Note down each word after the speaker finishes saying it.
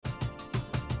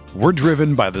We're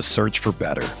driven by the search for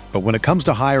better. But when it comes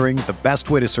to hiring, the best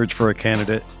way to search for a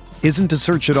candidate isn't to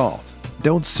search at all.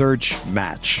 Don't search,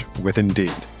 match with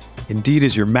Indeed. Indeed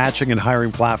is your matching and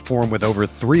hiring platform with over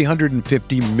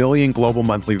 350 million global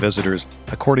monthly visitors,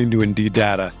 according to Indeed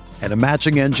data, and a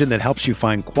matching engine that helps you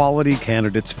find quality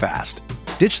candidates fast.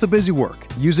 Ditch the busy work.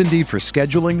 Use Indeed for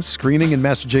scheduling, screening, and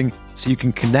messaging so you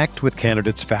can connect with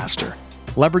candidates faster.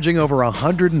 Leveraging over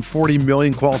 140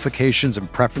 million qualifications and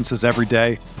preferences every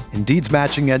day, Indeed's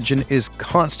matching engine is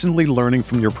constantly learning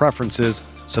from your preferences,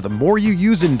 so the more you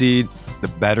use Indeed, the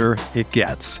better it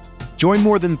gets. Join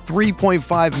more than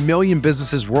 3.5 million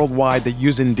businesses worldwide that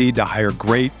use Indeed to hire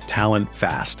great talent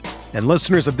fast. And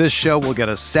listeners of this show will get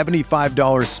a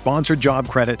 $75 sponsored job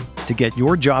credit to get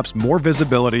your jobs more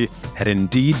visibility at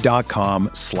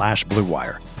Indeed.com/Blue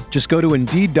Wire. Just go to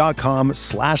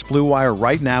Indeed.com/Blue Wire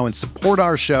right now and support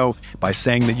our show by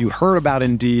saying that you heard about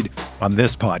Indeed on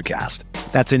this podcast.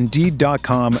 That's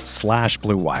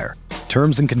Indeed.com/Blue Wire.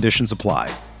 Terms and conditions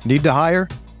apply. Need to hire?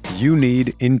 You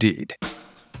need Indeed.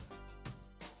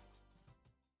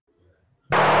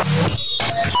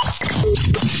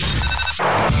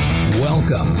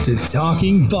 Welcome to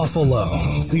Talking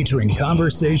Buffalo, featuring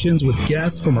conversations with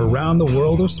guests from around the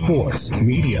world of sports,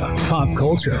 media, pop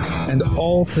culture, and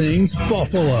all things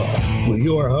Buffalo, with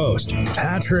your host,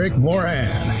 Patrick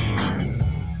Moran.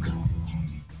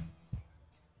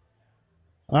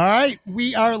 All right,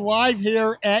 we are live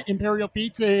here at Imperial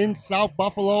Pizza in South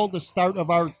Buffalo, the start of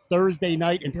our Thursday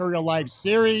night Imperial Live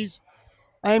series.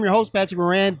 I am your host, Patrick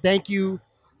Moran. Thank you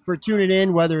for tuning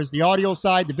in, whether it's the audio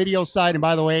side, the video side, and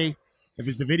by the way, if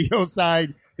it's the video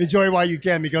side, enjoy while you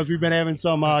can, because we've been having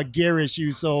some gear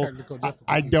issues, so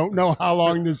I don't know how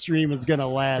long this stream is going to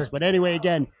last. But anyway,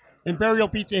 again, Imperial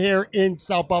Pizza here in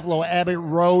South Buffalo, Abbott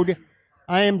Road.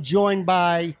 I am joined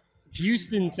by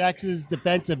Houston, Texas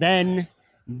defensive end,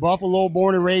 Buffalo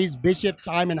born and raised, Bishop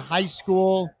Timon High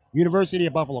School, University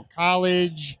of Buffalo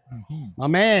College. My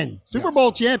man, Super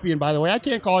Bowl champion, by the way. I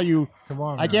can't call you. Come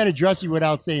on, man. I can't address you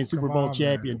without saying Super Bowl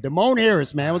champion. Damone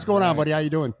Harris, man. What's going on, buddy? How you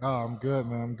doing? Oh, I'm good,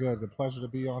 man. I'm good. It's a pleasure to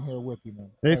be on here with you,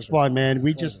 man. It's fun, man.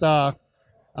 We just, I'm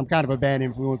kind of a bad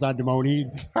influence on Damone. He's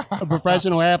a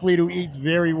professional athlete who eats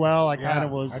very well. I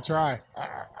try.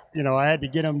 I had to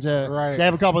get him to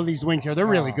have a couple of these wings here. They're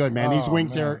really good, man. These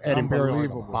wings here at Imperial are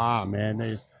a bomb,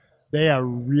 man. They are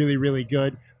really, really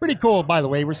good. Pretty cool, by the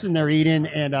way. We're sitting there eating,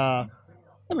 and a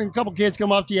couple kids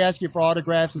come up to you, ask you for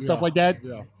autographs and stuff like that.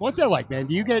 Yeah. What's that like, man?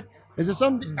 Are you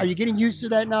getting used to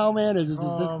that now, man?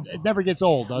 It never gets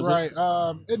old, does it? Right.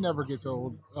 It never gets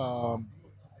old.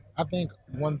 I think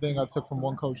one thing I took from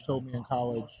one coach told me in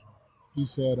college, he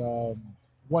said,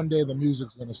 one day the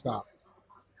music's going to stop.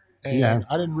 And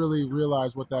I didn't really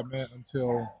realize what that meant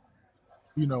until,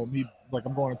 me, like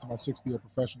I'm going into my 6th year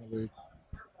professionally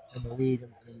in the league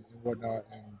and whatnot.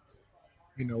 And,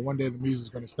 one day the music's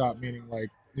going to stop, meaning like,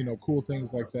 cool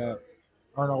things like that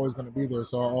aren't always going to be there.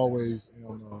 So I always,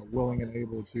 willing and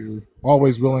able to,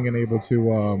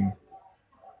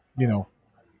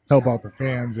 help out the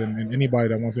fans and anybody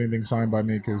that wants anything signed by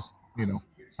me, because,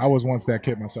 I was once that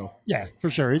kid myself. Yeah, for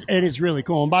sure. And it's really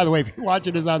cool. And by the way, if you're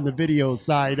watching this on the video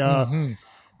side,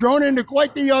 grown into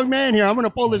quite the young man here. I'm going to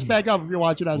pull this back up if you're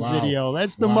watching on video.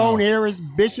 That's Damone Harris,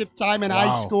 Bishop Timon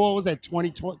High School. Was that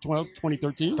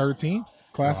 2013? 13?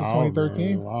 Class of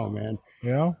 2013. Man. Wow, man.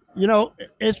 Yeah.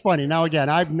 It's funny. Now, again,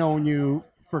 I've known you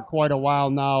for quite a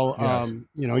while now.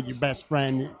 Yes. Your best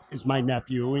friend is my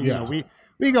nephew. And,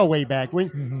 we go way back.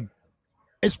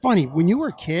 It's funny. When you were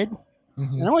a kid,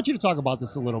 and I want you to talk about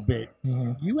this a little bit,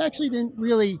 you actually didn't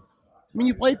really –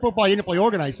 you played football. You didn't play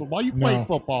organized football. You played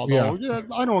football, though. Yeah.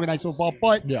 Unorganized football.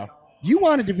 But you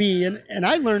wanted to be, and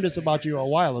I learned this about you a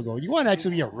while ago, you wanted to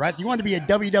actually be you wanted to be a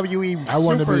WWE superstar. I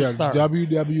wanted to be a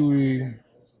WWE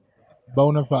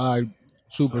bona fide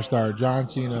superstar. John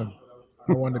Cena.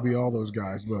 I wanted to be all those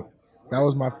guys. But that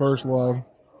was my first love.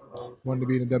 Wanted to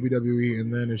be in the WWE,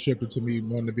 and then it shifted to me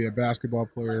wanting to be a basketball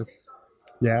player.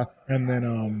 Yeah. And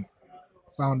then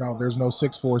found out there's no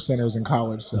 6'4" centers in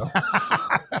college, so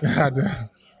I had to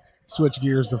switch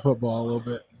gears to football a little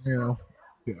bit, Yeah.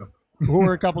 Who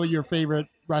were a couple of your favorite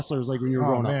wrestlers like when you were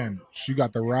growing up? Man, she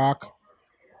got The Rock,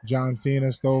 John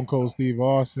Cena, Stone Cold Steve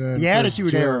Austin, the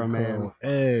Attitude Era, man,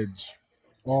 Edge,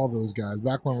 all those guys.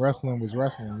 Back when wrestling was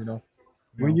wrestling,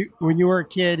 When you were a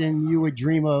kid and you would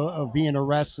dream of being a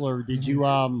wrestler, did you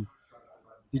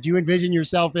envision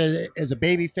yourself as a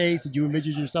baby face? Did you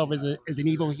envision yourself as an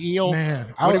evil heel?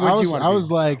 Man, I was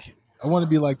like, I want to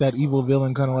be like that evil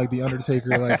villain, kind of like The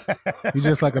Undertaker. Like he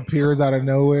just like appears out of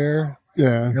nowhere.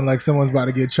 Yeah. And like someone's about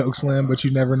to get chokeslammed, but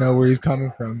you never know where he's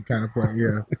coming from, kind of play.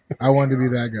 Yeah. I wanted to be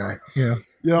that guy. Yeah.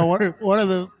 You know, one of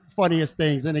the funniest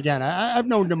things, and again, I've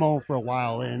known Damone for a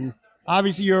while, and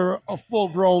obviously you're a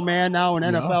full-grown man now, an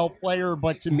NFL player,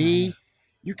 but to me,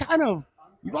 you've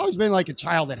always been like a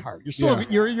child at heart. You're still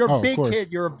you're a big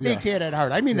kid. You're a big kid at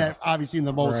heart. I mean that obviously in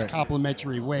the most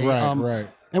complimentary way. Right.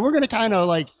 And we're gonna kind of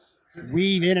like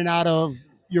weave in and out of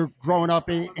your growing up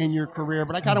in your career,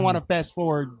 but I kind of want to fast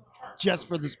forward just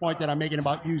for this point that I'm making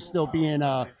about you still being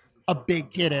a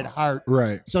big kid at heart.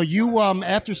 Right. So you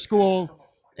after school.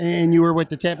 And you were with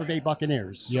the Tampa Bay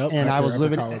Buccaneers. Yep. And I was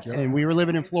living, college, and we were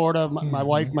living in Florida. My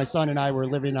wife, my son, and I were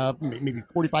living maybe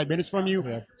 45 minutes from you.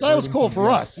 Yeah. So that was cool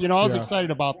for us. You know, I was excited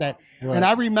about that. Right. And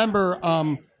I remember,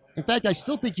 in fact, I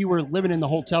still think you were living in the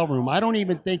hotel room. I don't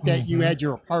even think that you had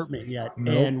your apartment yet.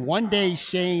 Nope. And one day,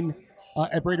 Shane,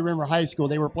 at Brady River High School,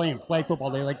 they were playing flag football.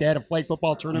 They had a flag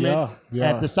football tournament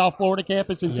at the South Florida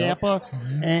campus in Tampa,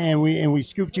 and we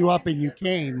scooped you up and you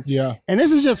came. Yeah. And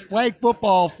this is just flag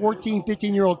football, 14,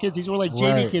 15-year-old kids. These were like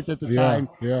JV kids at the time.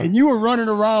 Yeah. And you were running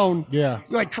around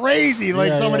like crazy,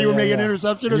 like somebody would make an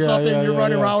interception or something. You're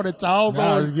running around with a towel going.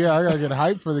 I got to get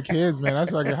hyped for the kids, man.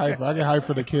 That's what I get hyped for. I get hyped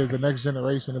for the kids, the next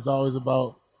generation. It's always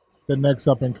about the next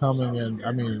up and coming. And,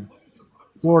 I mean,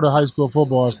 Florida high school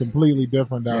football is completely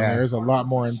different down there. It's a lot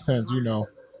more intense, you know.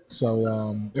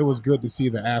 So it was good to see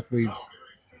the athletes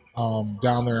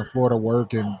down there in Florida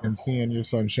work and seeing your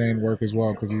son Shane work as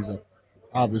well, because he's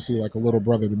obviously like a little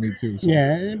brother to me too. So.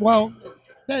 Yeah, well,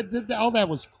 all that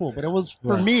was cool, but it was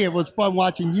for me. It was fun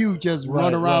watching you just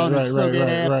run around and still get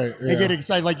amped and get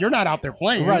excited. Like you're not out there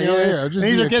playing, right? Just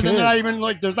these are kids, and they're not even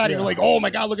like. There's not even like, oh my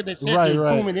God, look at this hit,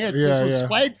 booming hits. This was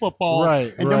flag football,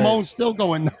 and Damone's still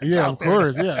going nuts. Yeah, out of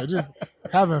course. Yeah, just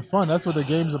having fun. That's what the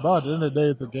game's about. At the end of the day,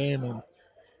 it's a game, and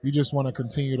you just want to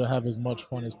continue to have as much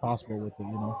fun as possible with it.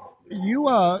 You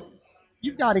know,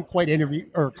 you've gotten quite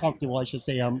comfortable, I should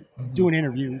say, doing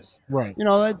interviews, right? You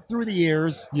know, through the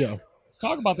years,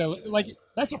 Talk about that. Like,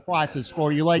 that's a process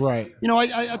for you. Like, you know,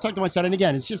 I talked to my son, and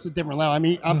again, it's just a different level. I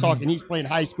mean, I'm talking, he's playing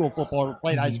high school football, or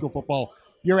played high school football.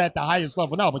 You're at the highest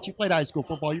level now, but you played high school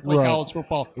football, you played college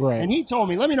football. Right. And he told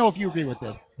me, let me know if you agree with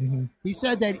this. He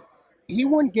said that he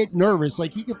wouldn't get nervous.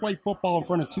 Like, he could play football in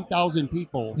front of 2,000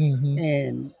 people,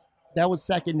 and that was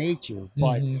second nature.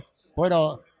 But put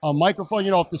a microphone,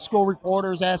 you know, if the school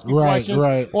reporters ask you questions,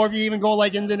 or if you even go,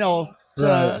 like, into, you know,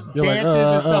 to dances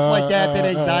and stuff like that, that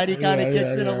anxiety kind of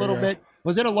kicks in a little bit.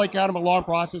 Was it kind of a long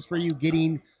process for you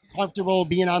getting comfortable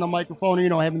being on a microphone, or, you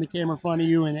know, having the camera in front of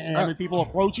you and having people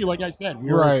approach you? Like I said,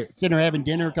 we were sitting there having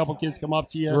dinner, a couple kids come up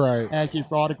to you, asking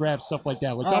for autographs, stuff like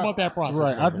that. Like, talk about that process.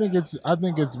 Right. I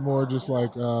think it's more just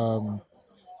like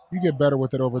you get better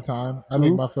with it over time. I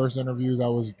think my first interviews, I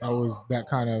was that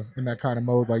kind of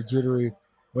mode, like jittery.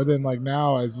 But then, like,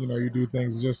 now, as you know, you do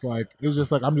things, it's just like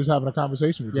I'm just having a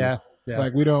conversation with you. Yeah.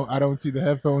 Like, I don't see the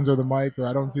headphones or the mic, or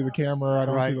I don't see the camera, I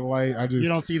don't see the light. You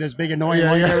don't see this big annoying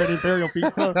light there at Imperial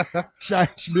Pizza.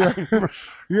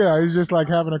 It's just like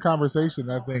having a conversation.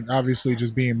 I think obviously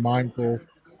just being mindful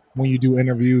when you do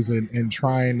interviews and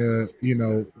trying to, you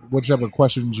know, whichever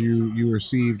questions you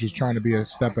receive, just trying to be a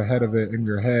step ahead of it in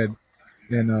your head,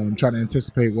 and trying to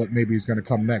anticipate what maybe is going to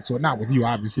come next. So not with you,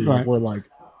 obviously, we're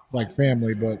like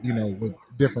family, but, you know, with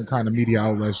different kind of media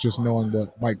outlets, just knowing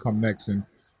what might come next and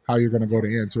how you're going to go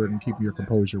to answer it and keeping your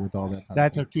composure with all that.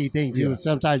 That's a key thing too.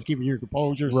 Sometimes keeping your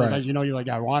composure. Sometimes, you know, you're like,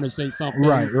 I want to say something.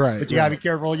 Right. But you gotta be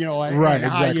careful, you know, and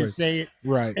how you say it,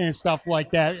 and stuff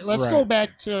like that. Let's go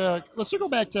back to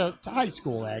high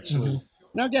school. Actually,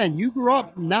 now again, you grew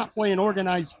up not playing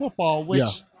organized football,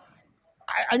 which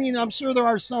I mean, I'm sure there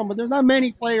are some, but there's not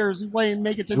many players who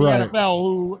make it to the NFL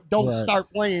who don't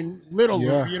start playing little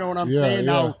league. You know what I'm saying?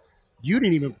 Now, you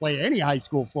didn't even play any high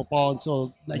school football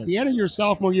until like the end of your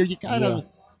sophomore year. You kind of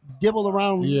dibbled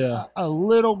around a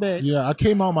little bit. Yeah, I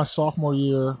came out my sophomore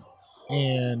year,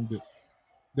 and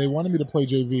they wanted me to play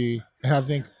JV, and I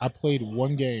think I played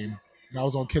one game, and I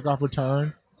was on kickoff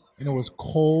return, and it was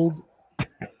cold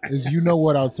as you know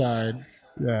what outside.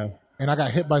 Yeah. And I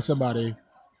got hit by somebody,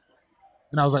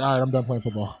 and I was like, all right, I'm done playing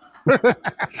football.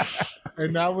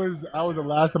 And that was the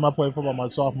last time I played football my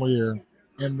sophomore year.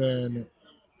 And then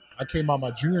I came out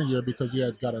my junior year because we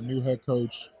had got a new head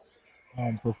coach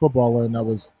for football, and that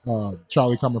was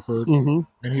Charlie Comerford.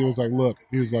 And he was like, look,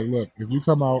 if you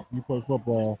come out, you play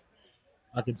football,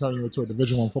 I can turn you into a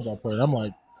Division I football player. And I'm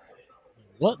like,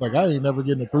 what? Like, I ain't never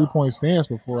getting a 3-point stance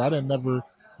before.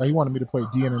 Like, he wanted me to play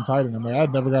DN and tight end. I'm like,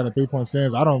 I'd never gotten a 3-point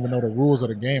stance. I don't even know the rules of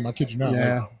the game. I kid you not.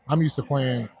 Like, I'm used to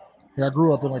playing. I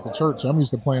grew up in like the church, so I'm used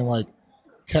to playing like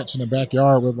catch in the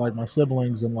backyard with like my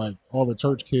siblings and like all the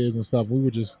church kids and stuff. We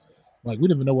would just like, I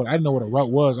didn't know what a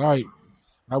route was. All right,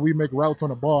 How we make routes on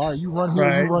the ball. All right, you run here,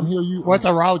 Right. you run here. What's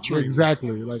a route tree?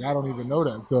 Exactly. Like, I don't even know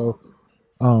that. So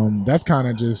that's kind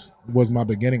of just was my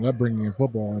beginning upbringing in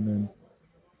football, and then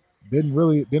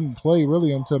didn't play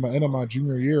really until my end of my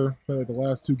junior year. Played like the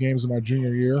last 2 games of my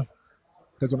junior year,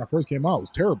 because when I first came out, it was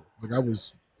terrible. Like I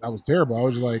was terrible. I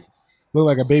was just like looked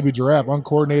like a baby giraffe,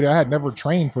 uncoordinated. I had never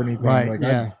trained for anything. Right. Like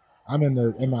Yeah. I'm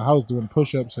in my house doing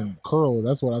push-ups and curls.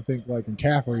 That's what I think, like, in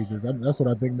calf raises. That's what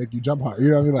I think make you jump higher.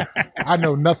 You know what I mean? Like, I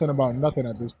know nothing about nothing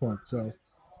at this point. So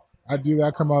I do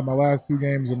that. Come out my last 2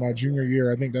 games of my junior year.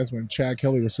 I think that's when Chad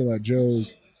Kelly was still at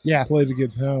Joe's. Yeah. Played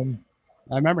against him.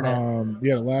 I remember that.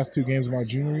 The last 2 games of my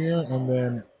junior year, and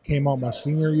then came out my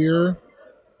senior year.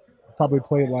 Probably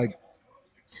played like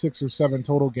 6 or 7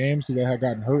 total games because I had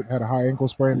gotten hurt, had a high ankle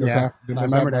sprain this half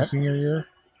my senior year.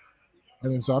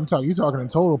 And then so you talking in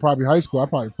total, probably high school, I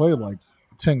probably played like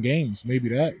 10 games, maybe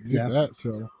that. That.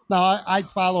 So now I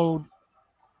followed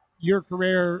your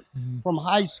career from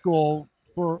high school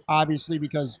for obviously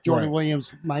because Jordan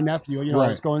Williams, my nephew, I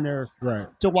was going there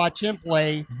to watch him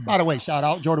play. By the way, shout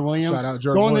out Jordan Williams. Shout out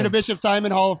Jordan going Williams. to the Bishop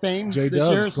Timon Hall of Fame this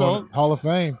year. So Hall of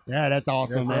Fame. Yeah, that's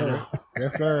awesome, Yes, man. sir.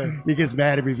 Yes, sir. He gets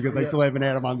mad at me because I still haven't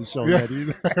had him on the show yet.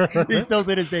 He still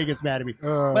to this day gets mad at me.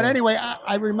 But anyway,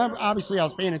 I remember, obviously I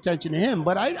was paying attention to him,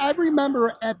 but I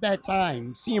remember at that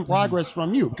time seeing progress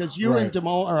from you because you and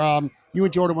you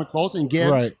and Jordan were close, and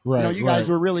Gibbs, you guys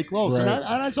were really close. And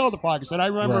I saw the progress. And I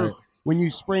remember when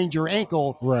you sprained your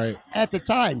ankle at the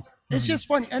time. It's just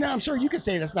funny. And I'm sure you can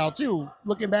say this now too,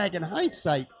 looking back in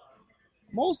hindsight.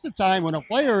 Most of the time when a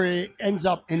player ends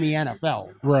up in the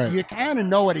NFL, you kind of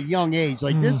know at a young age,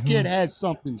 like this kid has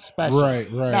something special. Right.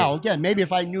 Now, again, maybe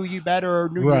if I knew you better or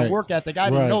knew your work ethic, I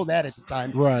didn't know that at the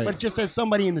time. But just as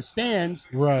somebody in the stands,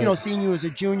 seeing you as a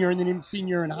junior and then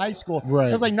senior in high school, it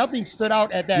was like nothing stood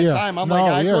out at that time. I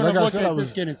couldn't have looked at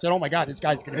this kid and said, oh my God, this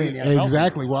guy's going to be in the NFL.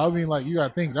 Exactly. Well, I mean, like, you got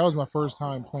to think, that was my first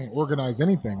time playing organized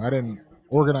anything. I didn't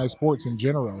organize sports in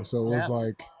general. So it was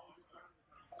like,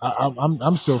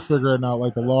 I'm still figuring out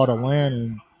like the law of the land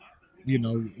and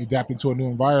adapting to a new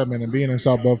environment and being in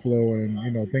South Buffalo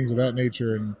and things of that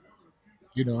nature, and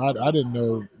I didn't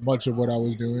know much of what I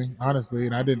was doing, honestly,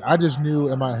 and I just knew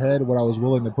in my head what I was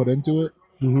willing to put into it,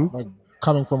 like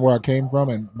coming from where I came from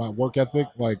and my work ethic,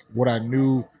 like what I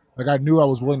knew, like I knew I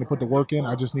was willing to put the work in.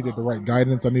 I just needed the right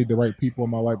guidance. I needed the right people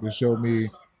in my life to show me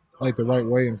like the right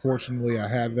way, and fortunately I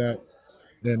had that.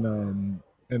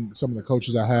 And some of the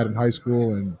coaches I had in high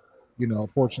school, and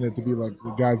fortunate to be like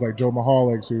guys like Joe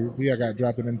Mahalik, who he got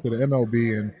drafted into the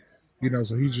MLB, and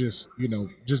so he's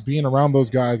just being around those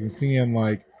guys and seeing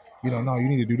like no, you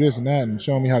need to do this and that, and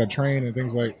showing me how to train and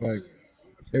things like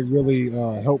it really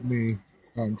helped me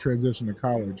transition to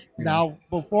college. Now,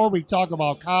 before we talk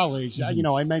about college,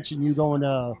 I mentioned you going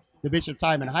to the Bishop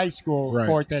Timon High School. Of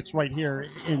course, that's right here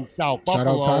in South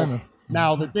Buffalo. Shout out Timon.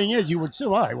 Now, the thing is, you would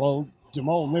assume, all right, well,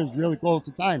 Damone lives really close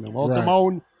to Timon. Well,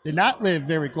 Damone did not live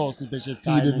very close to Bishop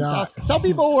Timon. He did not. Tell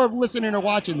people who are listening or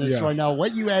watching this right now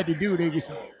what you had to do to get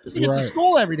to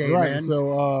school every day, man.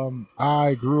 So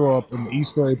I grew up in the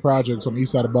East Ferry Projects on the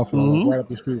east side of Buffalo, right up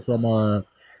the street from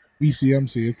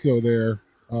ECMC. It's still there.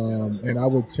 And I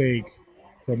would take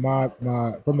from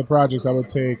from the projects, I would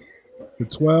take the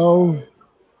 12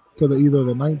 to either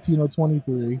the 19 or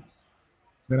 23.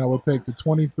 Then I would take the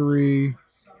 23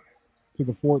 to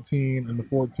the 14 and the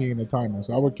 14 to Timon.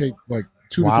 So I would take like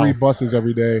 2 to 3 buses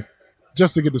every day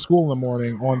just to get to school in the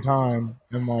morning on time.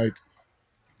 And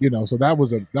so that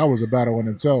was a battle in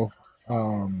itself.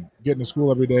 Getting to school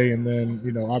every day, and then,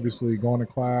 obviously going to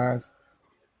class.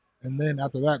 And then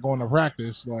after that, going to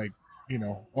practice,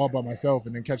 all by myself,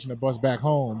 and then catching a bus back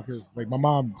home, because my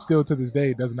mom still to this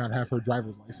day does not have her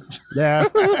driver's license. Yeah.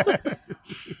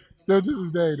 Still to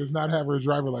this day does not have her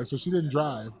driver's license. So she didn't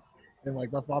drive. And my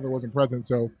father wasn't present,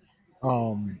 so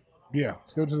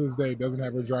still to this day doesn't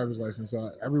have her driver's license. So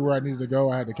everywhere I needed to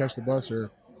go, I had to catch the bus or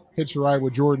hitch a ride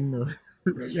with Jordan or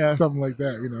something like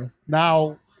that.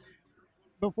 Now,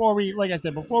 before we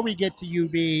get to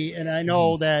UB, and I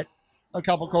know that a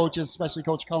couple coaches, especially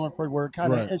Coach Comerford, were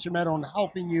kind of instrumental in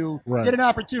helping you get an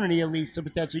opportunity at least to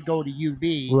potentially go to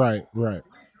UB. Right.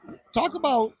 Talk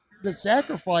about the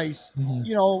sacrifice,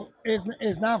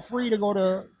 is not free to go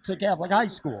to Catholic high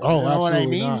school. Oh, you know what I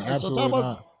mean? Not. And so talk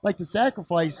about the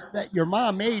sacrifice that your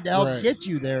mom made to help get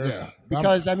you there. Yeah.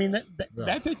 Because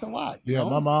that takes a lot. Yeah,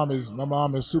 my mom is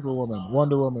Superwoman,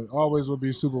 Wonder Woman, always will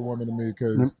be Superwoman to me,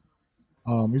 because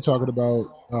you're talking about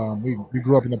we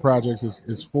grew up in the projects.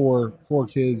 It's four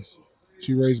kids.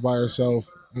 She raised by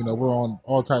herself. We're on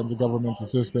all kinds of government's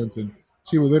assistance, and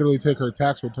she would literally take her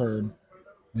tax return.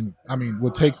 And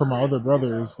would take from my other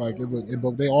brothers,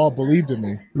 but they all believed in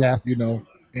me. Yeah.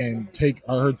 and take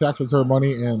her tax return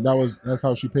money, and that's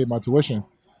how she paid my tuition.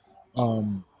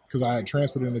 Because I had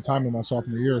transferred in the time in my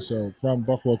sophomore year, so from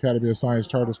Buffalo Academy of Science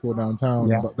Charter School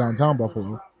downtown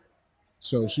Buffalo.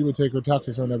 So she would take her tax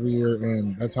return every year,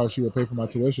 and that's how she would pay for my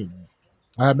tuition.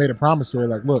 I had made a promise to her,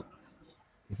 like, look,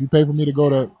 if you pay for me to go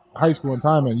to high school in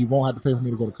Timon, you won't have to pay for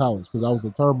me to go to college, because I was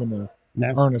determined to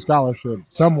earn a scholarship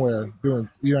somewhere doing,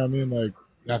 you know what I mean, like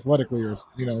athletically or,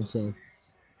 so.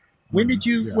 When did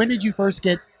you first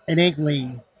get an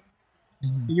inkling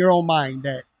in your own mind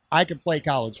that I could play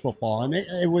college football? And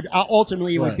it would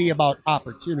ultimately would be about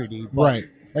opportunity. But right.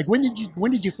 Like when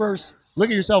did you first look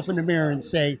at yourself in the mirror and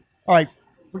say, all right,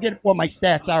 forget what my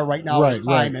stats are right now at the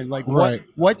time, and like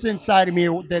what's inside of me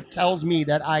that tells me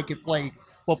that I could play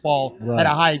football at a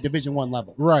high Division I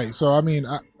level? Right. So I mean,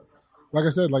 like I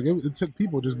said, like it took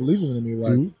people just believing in me,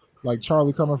 like like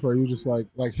Charlie Comerford. He was just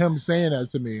like him saying that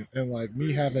to me, and like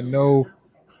me having no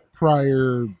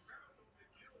prior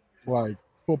like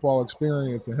football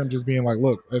experience, and him just being like,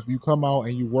 look, if you come out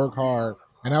and you work hard.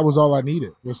 And that was all I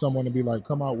needed, was someone to be like,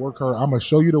 come out, work hard. I'm going to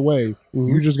show you the way.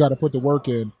 You just got to put the work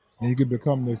in, and you can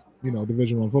become this,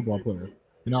 Division I football player.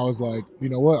 And I was like, you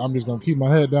know what? I'm just going to keep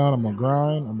my head down. I'm going to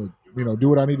grind. I'm going to, do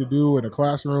what I need to do in the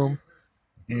classroom,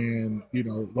 and,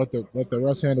 let the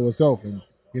rest handle itself. And,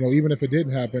 even if it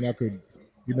didn't happen, I could,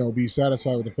 be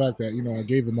satisfied with the fact that, I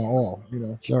gave it my all,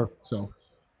 Sure. So,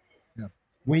 yeah.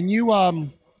 When you,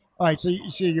 all right, so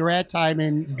you're at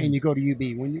Timon and you go to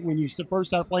UB. When you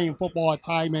first start playing football at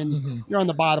Timon, you're on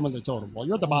the bottom of the totem pole.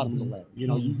 You're at the bottom of the ladder.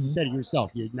 You said it yourself.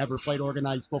 You never played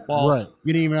organized football. Right.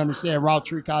 You didn't even understand route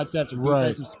tree concepts and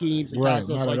defensive schemes and concepts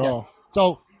not like at that. all.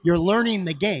 So you're learning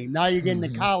the game. Now you're getting to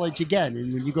college again.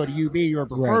 And when you go to UB, you're a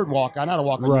preferred walk-on. Not a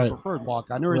walk-on, you're a preferred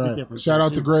walk-on. There is a difference. Shout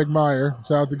out to Greg Meyer.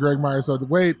 So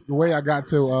the way I got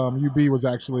to UB was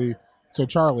actually, so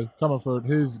Charlie Comerford,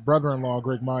 his brother-in-law,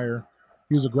 Greg Meyer,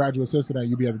 he was a graduate assistant at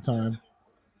UB at the time.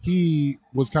 He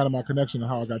was kind of my connection to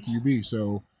how I got to UB.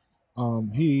 So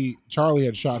Charlie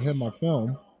had shot him my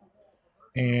film,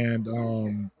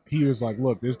 and he was like,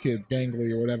 look, this kid's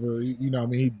gangly or whatever.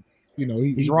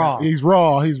 He's raw. He's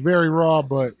raw. He's very raw,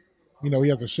 but, he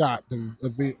has a shot to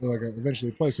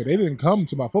eventually play. So they didn't come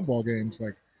to my football games.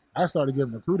 Like, I started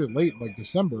getting recruited late, like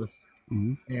December,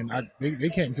 and they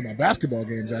came to my basketball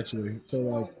games, actually. So,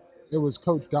 like, it was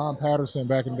Coach Don Patterson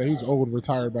back in the day. He's old,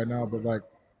 retired by now, but like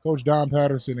Coach Don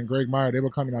Patterson and Greg Meyer, they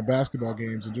would come to my basketball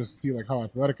games and just see like how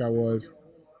athletic I was,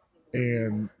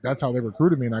 and that's how they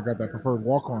recruited me, and I got that preferred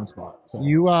walk-on spot. So.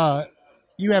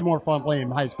 You had more fun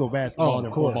playing high school basketball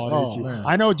than football, didn't you? Man.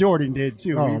 I know Jordan did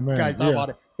too. Oh, man. Guys talk about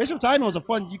it. Bishop Timon was a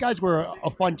fun. You guys were a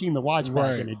fun team to watch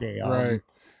back in the day. Right.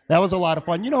 That was a lot of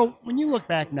fun. When you look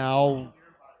back now,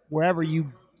 wherever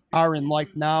you are in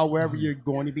life now, wherever you're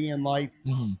going to be in life,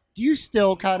 do you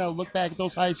still kind of look back at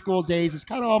those high school days? It's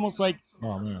kind of almost like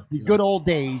the good old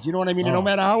days. You know what I mean? And no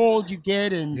matter how old you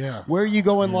get and where you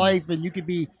go in life, and you could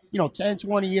be, 10,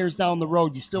 20 years down the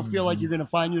road, you still feel like you're going to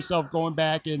find yourself going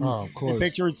back and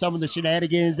picturing some of the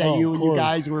shenanigans that you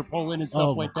guys were pulling and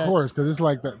stuff like that. Of course, because it's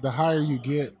like the higher you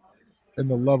get in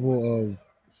the level of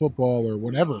football or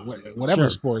whatever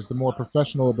sports, the more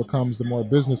professional it becomes, the more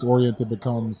business oriented it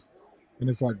becomes. And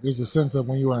it's like there's a sense of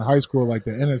when you were in high school, like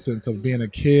the innocence of being a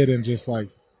kid and just like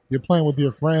you're playing with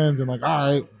your friends and like,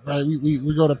 all right,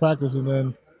 we go to practice, and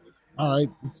then all right,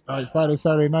 Friday,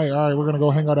 Saturday night, all right, we're gonna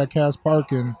go hang out at Cass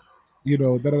Park and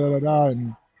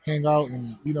and hang out,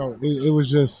 and it was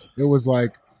just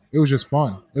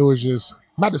fun. It was just,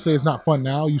 not to say it's not fun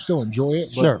now. You still enjoy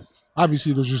it, but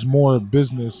obviously there's just more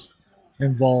business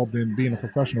involved in being a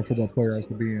professional football player as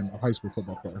to being a high school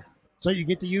football player. So you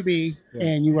get to UB,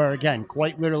 and you are, again,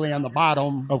 quite literally on the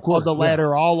bottom of the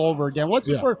ladder all over again. What's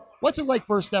it like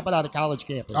first stepping out of college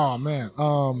campus? Oh, man.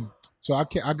 So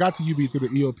I got to UB through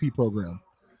the EOP program.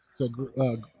 So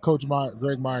Coach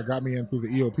Greg Meyer got me in through the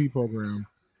EOP program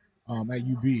at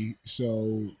UB.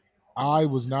 So I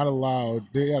was not allowed.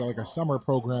 They had like a summer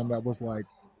program that was like,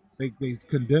 they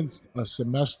condensed a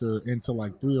semester into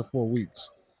like 3 or 4 weeks.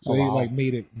 So they like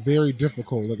made it very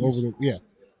difficult, like over the,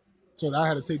 So I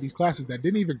had to take these classes that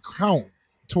didn't even count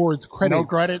towards credits. No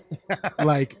credits?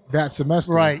 Like that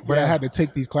semester. Right. But I had to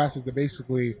take these classes that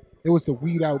basically, it was to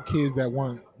weed out kids that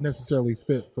weren't necessarily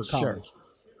fit for college. Sure.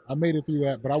 I made it through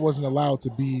that, but I wasn't allowed to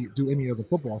do any of the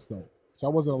football stuff. So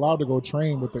I wasn't allowed to go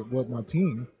train with my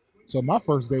team. So my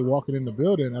first day walking in the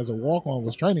building as a walk-on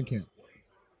was training camp.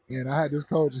 And I had this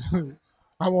coach,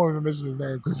 I won't even mention his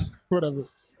name because whatever.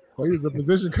 Well, he was a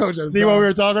position coach at the time. See what we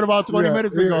were talking about 20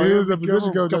 minutes ago? He was a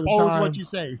position coach at the time. Compose what you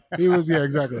say. He was,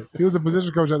 exactly. He was a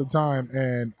position coach at the time,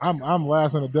 and I'm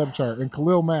last on the depth chart. And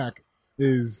Khalil Mack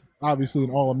is obviously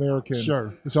an All-American.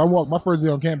 Sure. So I walk my first day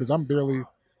on campus.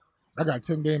 I got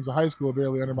 10 games of high school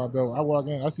barely under my belt. I walk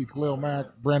in, I see Khalil Mack,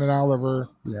 Brandon Oliver,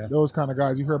 those kind of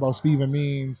guys. You hear about Steven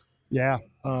Means. Yeah.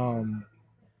 And,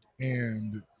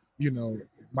 you know,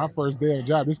 my first day on the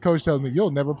job, this coach tells me,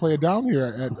 you'll never play it down here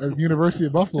at the University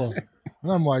of Buffalo.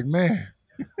 And I'm like, man,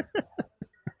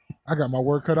 I got my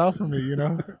work cut out for me, you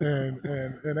know?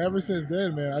 And ever since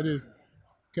then, man, I just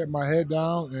kept my head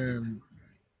down and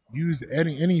used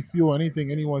any fuel,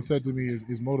 anything anyone said to me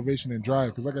is motivation and drive.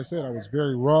 Because like I said, I was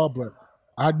very raw, but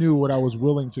I knew what I was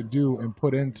willing to do and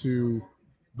put into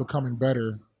becoming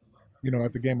better, you know,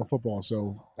 at the game of football.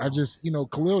 So I just, you know,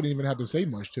 Khalil didn't even have to say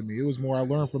much to me. It was more I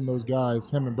learned from those guys,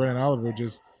 him and Brandon Oliver,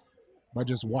 just by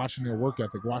just watching their work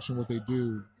ethic, watching what they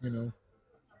do, you know.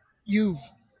 You've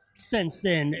since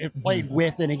then played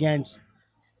with and against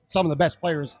some of the best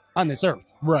players on this earth.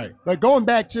 Right. But going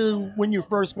back to when you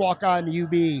first walk on to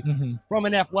UB, from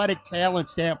an athletic talent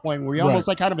standpoint, were you almost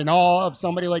like kind of in awe of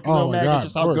somebody like Khalil Mack and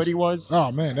just how good he was?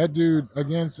 Oh, man, that dude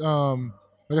against,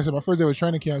 like I said, my first day was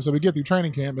training camp. So we get through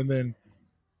training camp, and then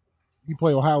you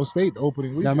play Ohio State the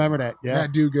opening week. I remember that, yeah.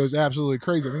 That dude goes absolutely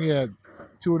crazy. I think he had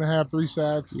 2.5, 3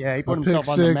 sacks. Yeah, he put himself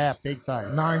on the map big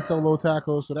time. 9 solo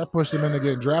tackles. So that pushed him into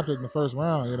getting drafted in the first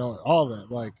round, you know, all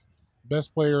that. Like,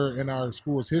 best player in our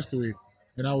school's history.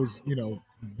 And I was, you know,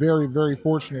 very, very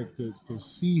fortunate to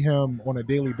see him on a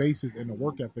daily basis and the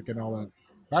work ethic and all that.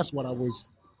 That's what I was,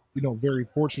 you know, very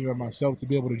fortunate of myself to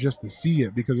be able to just to see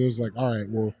it, because it was like, all right,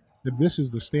 well, if this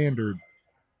is the standard,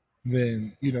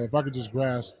 then, you know, if I could just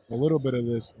grasp a little bit of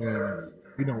this and,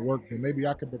 you know, work, then maybe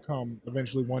I could become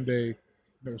eventually one day,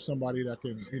 you know, somebody that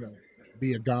can, you know,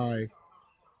 be a guy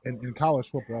in college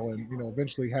football and, you know,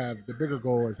 eventually have the bigger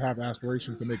goal is have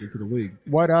aspirations to make it to the league.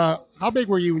 What, how big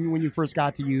were you when you first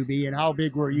got to UB, and how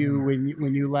big were you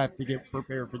when you left to get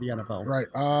prepared for the NFL? Right.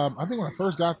 I think when I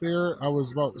first got there, I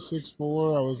was about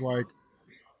 6'4". I was like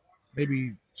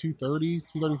maybe 230,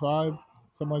 235,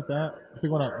 something like that. I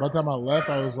think by the time I left,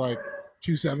 I was like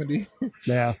 270.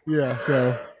 Yeah. Yeah.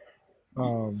 So,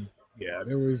 yeah,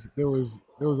 there was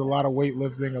a lot of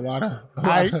weightlifting, a lot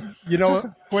of you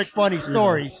know, quick funny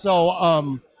story.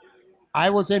 So I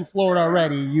was in Florida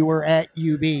already. You were at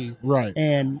UB. Right.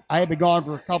 And I had been gone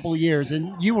for a couple of years,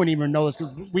 and you wouldn't even know this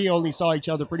because we only saw each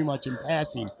other pretty much in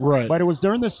passing. Right. But it was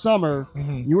during the summer.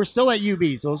 You were still at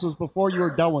UB, so this was before you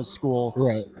were done with school.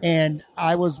 Right. And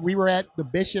we were at the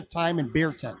Bishop Time and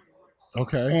Beer Tent.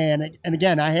 Okay. And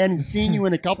again, I hadn't seen you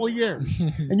in a couple of years.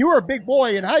 And you were a big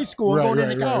boy in high school and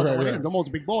going into college. I'm almost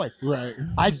a big boy. Right.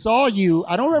 I saw you.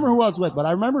 I don't remember who I was with, but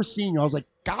I remember seeing you. I was like,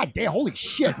 God damn, holy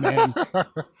shit, man.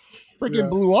 Freaking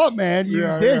blew up, man. You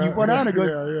did. You put on a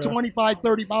good 25,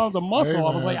 30 pounds of muscle. Hey,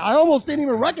 I was like, I almost didn't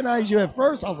even recognize you at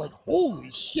first. I was like, holy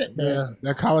shit, man. Yeah,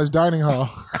 that college dining hall.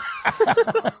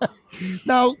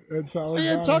 Now,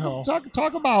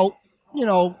 talk about, you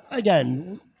know,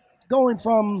 again, going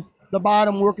from the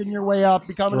bottom, working your way up,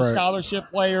 becoming a scholarship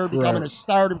player, becoming a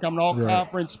starter, becoming an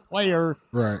all-conference player.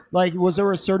 Right. Like, was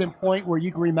there a certain point where you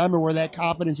can remember where that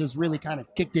confidence has really kind of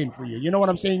kicked in for you? You know what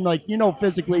I'm saying? Like, you know,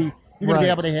 physically, you're going to be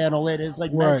able to handle it. It's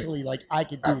like mentally, like, I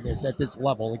could do this at this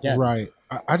level again. Right.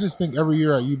 I just think every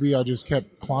year at UB, I just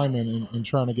kept climbing and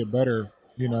trying to get better.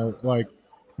 You know, like,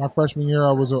 my freshman year,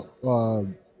 I was a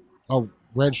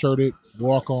redshirted,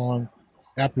 walk-on,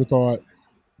 afterthought.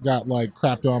 Got like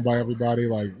crapped on by everybody,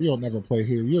 like, you'll never play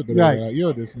here, you'll do that,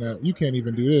 you'll this and that, you can't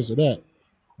even do this or that.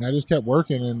 And I just kept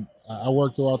working, and I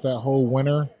worked throughout that whole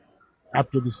winter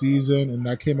after the season, and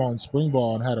I came on spring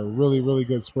ball and had a really, really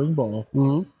good spring ball.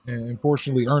 And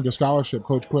unfortunately earned a scholarship.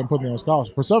 Coach Quinn put me on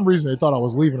scholarship. For some reason, they thought I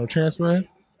was leaving or transferring.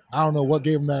 I don't know what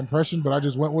gave him that impression, but I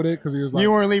just went with it because he was like, you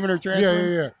weren't leaving or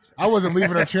transferring? Yeah. I wasn't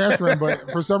leaving or transferring,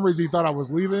 but for some reason he thought I was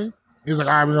leaving. He was like,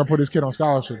 all right, we're going to put this kid on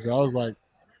scholarship. So I was like,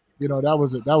 you know, that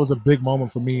was a big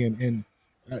moment for me, and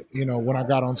you know, when I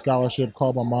got on scholarship,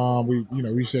 called my mom.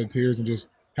 We shed tears and just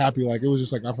happy, like it was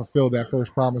just like I fulfilled that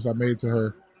first promise I made to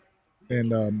her,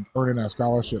 and earning that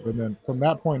scholarship. And then from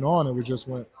that point on, it was just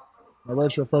went. My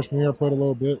redshirt freshman year, played a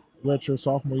little bit. Redshirt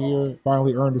sophomore year,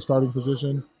 finally earned a starting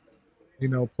position. You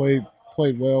know, played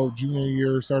well. Junior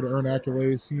year, started to earn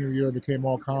accolades. Senior year, became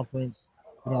all conference.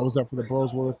 You know, I was up for the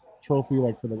Burlsworth Trophy,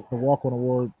 like for the walk-on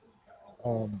award.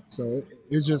 So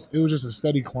it was just a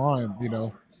steady climb, you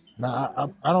know. And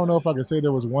I don't know if I could say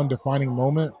there was one defining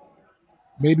moment.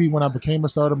 Maybe when I became a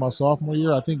starter my sophomore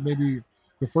year, I think maybe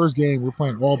the first game we were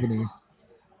playing Albany,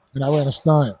 and I ran a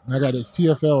stunt, and I got this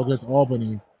TFL against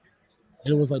Albany.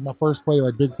 It was like my first play,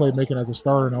 like big play making as a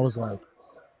starter, and I was like,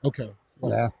 okay,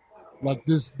 like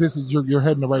this is you're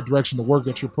heading the right direction. The work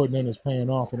that you're putting in is paying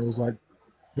off, and it was like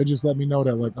it just let me know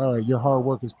that, like, all right, your hard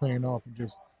work is paying off, and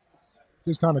just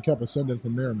kind of kept ascending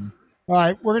from there, man. All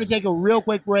right, we're going to take a real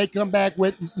quick break, come back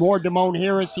with more Damone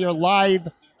Harris here live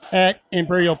at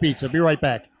Imperial Pizza. Be right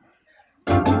back.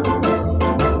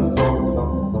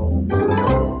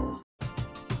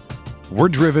 We're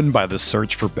driven by the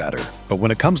search for better. But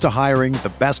when it comes to hiring,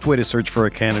 the best way to search for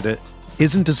a candidate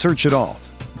isn't to search at all.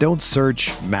 Don't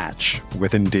search, match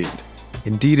with Indeed.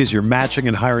 Indeed is your matching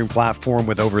and hiring platform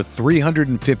with over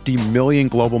 350 million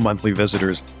global monthly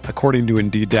visitors, according to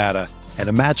Indeed data, and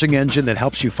a matching engine that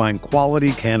helps you find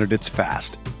quality candidates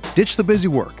fast. Ditch the busy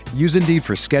work. Use Indeed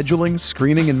for scheduling,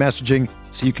 screening, and messaging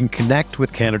so you can connect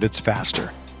with candidates faster.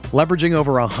 Leveraging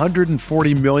over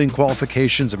 140 million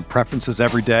qualifications and preferences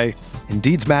every day,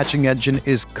 Indeed's matching engine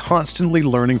is constantly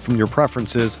learning from your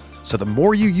preferences, so the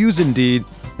more you use Indeed,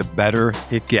 the better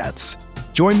it gets.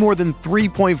 Join more than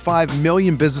 3.5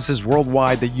 million businesses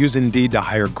worldwide that use Indeed to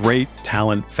hire great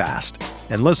talent fast.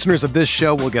 And listeners of this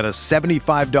show will get a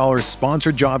 $75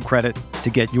 sponsored job credit to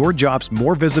get your jobs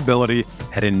more visibility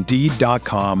at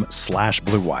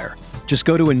Indeed.com/Blue Wire. Just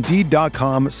go to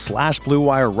Indeed.com/Blue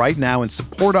Wire right now and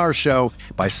support our show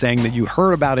by saying that you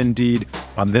heard about Indeed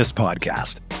on this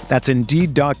podcast. That's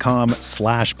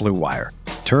Indeed.com/Blue Wire.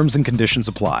 Terms and conditions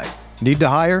apply. Need to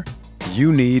hire?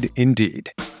 You need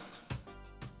Indeed.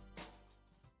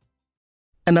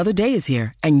 Another day is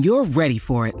here, and you're ready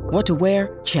for it. What to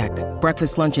wear? Check.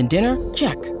 Breakfast, lunch, and dinner?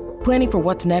 Check. Planning for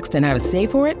what's next and how to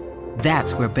save for it?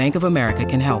 That's where Bank of America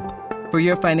can help. For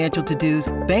your financial to-dos,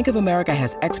 Bank of America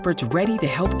has experts ready to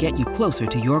help get you closer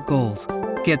to your goals.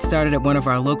 Get started at one of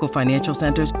our local financial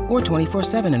centers or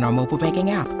 24/7 in our mobile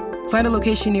banking app. Find a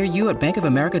location near you at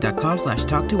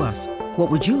bankofamerica.com/talktous.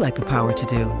 What would you like the power to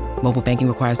do? Mobile banking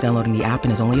requires downloading the app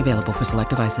and is only available for select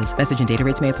devices. Message and data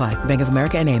rates may apply. Bank of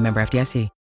America NA, member FDIC.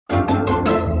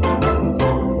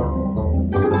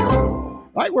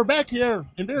 All right, we're back here.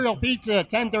 Imperial Pizza,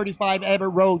 1035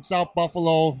 Abbott Road, South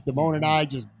Buffalo. Damone and I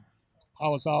just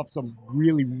polish off some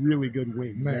really, really good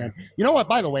wings, man. You know what,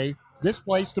 by the way, this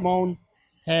place, Damone,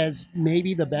 has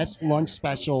maybe the best lunch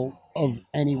special of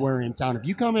anywhere in town. If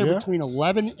you come in between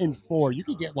 11 and 4, you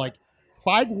can get like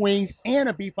 5 wings and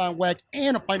a beef on weck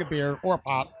and a pint of beer or a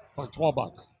pop for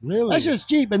 $12. Really? That's just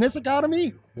cheap in this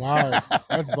economy. Wow,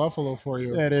 that's Buffalo for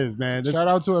you. That is, man. Shout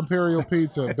out to Imperial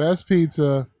Pizza, best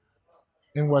pizza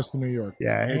in Western New York.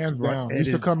 Yeah, hands down.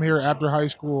 Used to come here after high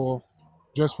school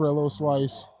just for a little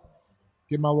slice,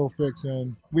 get my little fix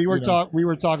in. We were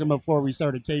talking before we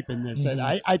started taping this, and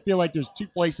I feel like there's 2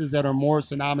 places that are more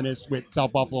synonymous with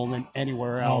South Buffalo than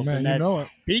anywhere else. Oh, man, and that's you know it.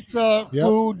 Pizza,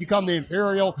 food, you come to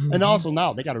Imperial, and also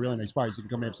now they got a really nice bar, so you can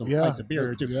come have some pints of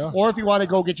beer too. Yeah. Or if you want to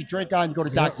go get your drink on, you go to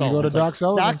Doc Sullivan's. Go to Doc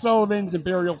Sullivan's. Doc Sullivan's,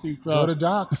 Imperial Pizza. Go to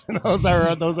Doc's. those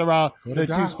are the 2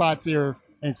 Doc's. spots here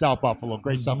in South Buffalo.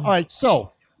 Great stuff. All right,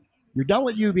 so you're done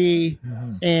with UB,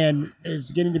 and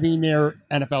it's getting to be near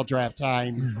NFL draft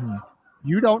time.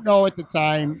 You don't know at the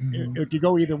time. It could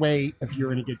go either way if you're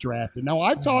going to get drafted. Now,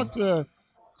 I've talked to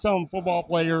some football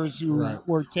players who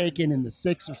were taken in the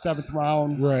 6th or 7th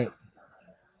round. Right.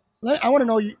 I want to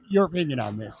know your opinion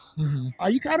on this.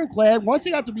 Are you kind of glad once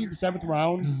it got to be the 7th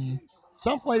round?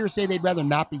 Some players say they'd rather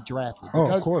not be drafted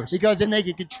of course, because then they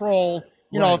can control.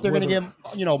 If they're going to get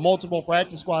multiple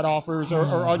practice squad offers or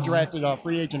undrafted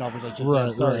free agent offers, I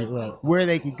should say. Where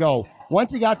they could go.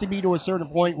 Once it got to be to a certain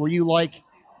point where you like.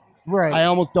 Right. I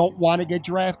almost don't want to get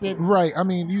drafted. Right. I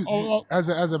mean, you as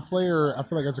a player, I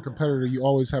feel like as a competitor, you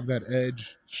always have that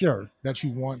edge. Sure. That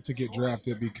you want to get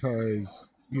drafted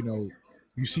because,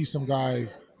 you see some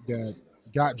guys that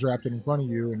got drafted in front of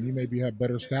you and you maybe have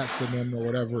better stats than them or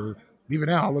whatever. Even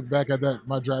now, I look back at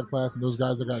my draft class and those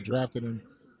guys that got drafted, and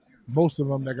most of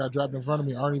them that got drafted in front of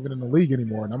me aren't even in the league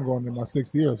anymore. And I'm going in my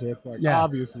 6th year. So it's like,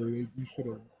 obviously, you should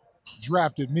have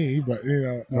drafted me, but,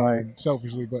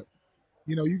 selfishly. But,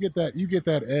 you get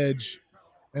that edge,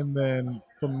 and then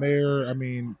from there, I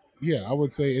mean, I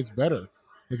would say it's better.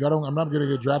 If I'm not going to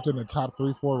get drafted in the top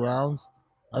 3-4 rounds,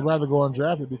 I'd rather go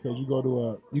undrafted because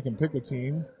you can pick a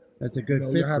team. That's a good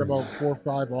fit. You had about 4 or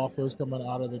 5 offers coming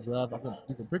out of the draft.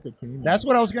 You can pick a team. That's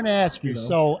what I was going to ask you.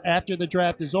 So after the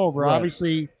draft is over,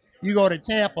 obviously you go to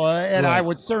Tampa, and I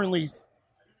would certainly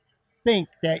think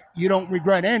that you don't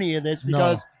regret any of this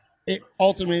because it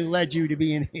ultimately led you to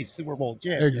being a Super Bowl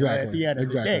champion at the end of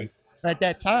the day. At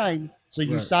that time, so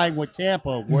you signed with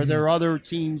Tampa. Were there other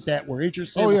teams that were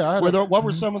interested? Oh, yeah. What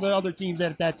were some of the other teams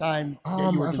at that time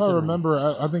that you were if considering? I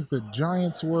remember, I think the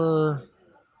Giants were,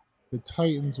 the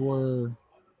Titans were,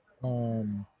 a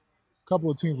couple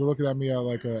of teams were looking at me as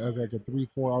like a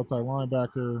 3-4 outside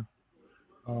linebacker.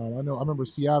 I remember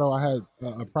Seattle. I had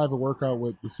a private workout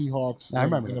with the Seahawks I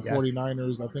remember and the that, yeah.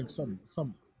 49ers. I think some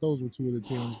those were two of the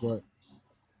teams, but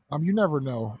you never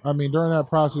know. I mean, during that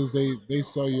process, they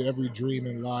sell you every dream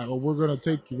and lie. Oh, we're gonna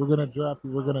take you, we're gonna draft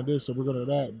you, we're gonna this, or we're gonna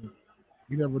that. And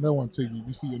you never know until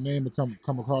you see your name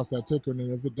come across that ticker, and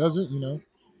then if it doesn't,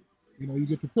 you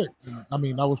get to pick. And, I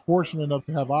mean, I was fortunate enough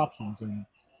to have options, and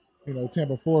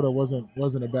Tampa, Florida wasn't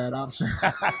a bad option.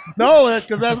 No,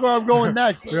 because that's where I'm going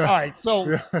next. Yeah. All right,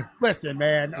 so listen,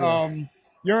 man. Yeah.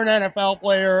 You're an NFL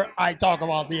player. I talk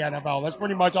about the NFL. That's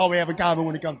pretty much all we have in common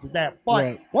when it comes to that. But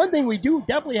Right. one thing we do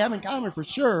definitely have in common for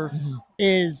sure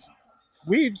is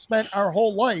we've spent our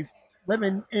whole life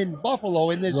living in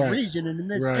Buffalo, in this Right. region and in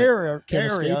this Right. area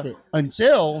Can't escape it.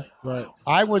 until Right.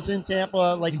 I was in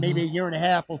Tampa like maybe a year and a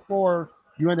half before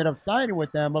you ended up signing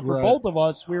with them. But for Right. both of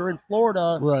us, we were in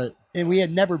Florida Right. and we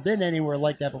had never been anywhere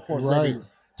like that before. Right. Living.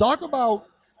 Talk about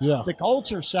Yeah. the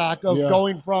culture shock of Yeah.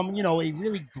 going from, a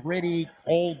really gritty,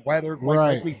 cold weather, quite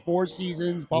Right. frankly, 4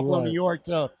 seasons, Buffalo, Right. New York,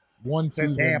 to One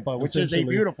season, Tampa, which is a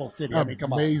essentially. beautiful city. I mean,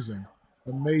 come on.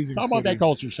 Amazing Talk about city. that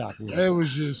culture shock. It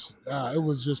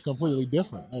was just completely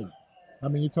different. I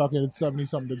mean, you're talking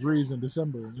 70-something degrees in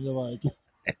December, and you're like,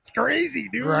 It's crazy,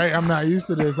 dude. right? I'm not used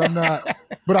to this. I'm not,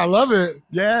 but I love it.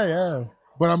 Yeah.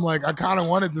 But I'm like, I kind of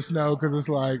wanted the snow because it's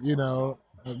like,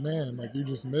 man, like you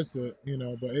just miss it,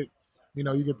 But it,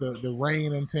 you get the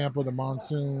rain in Tampa, the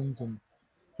monsoons, and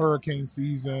hurricane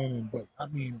season, but I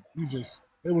mean,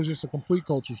 it was just a complete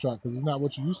culture shock because it's not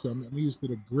what you used to. I mean, I'm used to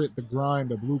the grit, the grind,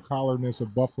 the blue collarness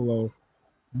of Buffalo,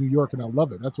 New York, and I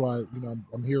love it. That's why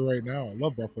I'm here right now. I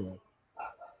love Buffalo.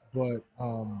 But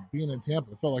being in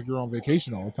Tampa, it felt like you're on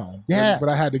vacation all the time. Yeah. But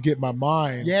I had to get my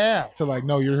mind to like,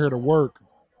 no, you're here to work.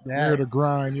 Yeah. You're here to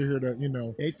grind. You're here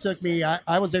to, It took me,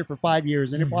 I was there for 5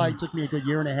 years, and it probably took me a good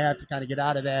year and a half to kind of get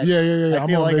out of that. Yeah. I I'm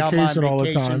feel on like vacation I'm on all the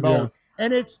vacation time. mode.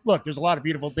 And look, there's a lot of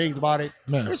beautiful things about it.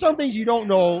 Man. There's some things you don't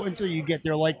know until you get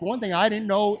there. Like one thing I didn't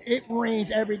know, it rains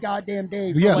every goddamn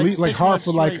day. For Yeah, like like 6 hard months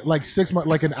for straight. like 6 months,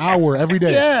 like an hour every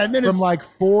day. Yeah, and then from it's like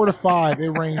 4 to 5, it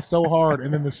rains so hard,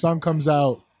 and then the sun comes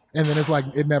out, and then it's like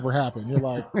it never happened. You're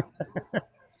like,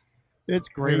 it's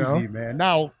crazy, man.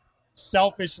 Now,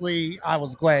 selfishly, I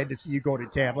was glad to see you go to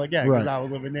Tampa again because Right. I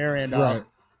was living there, and Right.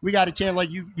 we got a chance. Like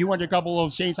you went to a couple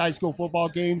of Shane's high school football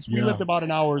games. We Yeah. lived about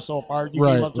an hour or so apart. You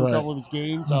Right, came up to a right. couple of his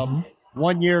games. Mhm.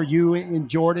 One year, you and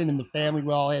Jordan and the family,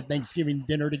 we all had Thanksgiving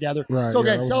dinner together. Right, So yeah,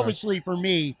 again, that was selfishly for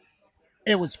me,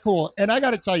 it was cool. And I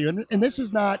got to tell you, and this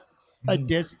is not a Mm-hmm.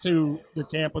 diss to the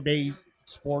Tampa Bay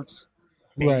sports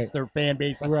base, Right. their fan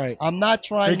base. Right. I'm not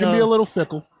trying they can to be a little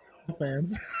fickle, the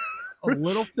fans. a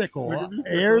little fickle. They can be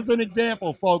fickle. Here's an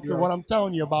example, folks, of Yeah. what I'm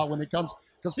telling you about when it comes.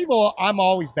 Because I'm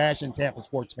always bashing Tampa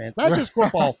sports fans, not just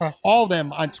football, all of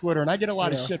them on Twitter, and I get a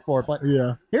lot of Yeah. shit for it. But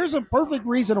Yeah. here's a perfect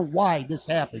reason of why this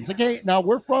happens. Okay, now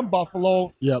we're from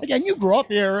Buffalo. Yep. Again, you grew up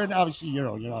here, and obviously,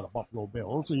 you're not a Buffalo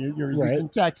Bill, so you're a Right. Houston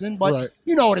Texan. But Right.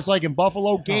 you know what it's like in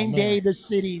Buffalo. Game man. day, the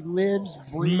city lives,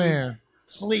 breathes, Man,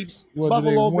 sleeps. whether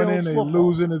Buffalo they winning, Bills they football.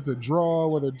 losing, it's a draw.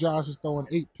 Whether Josh is throwing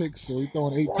 8 picks or he's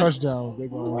throwing 8 Right. touchdowns, they're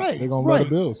gonna Right, love right. the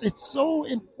Bills. It's so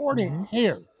important Mm-hmm.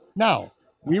 here. Now,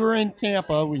 we were in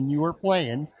Tampa when you were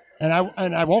playing, and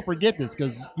I won't forget this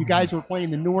because Mm-hmm. you guys were playing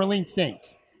the New Orleans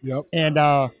Saints, Yep.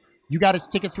 and you got us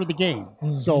tickets for the game.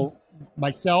 Mm-hmm. So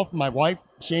myself, my wife,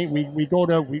 Shane, we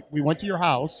went to your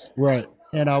house, Right.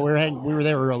 and we were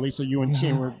there early, so you and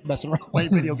Shane were messing around playing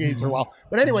video games for a while.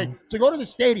 But anyway, Mm-hmm. so go to the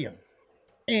stadium,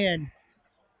 and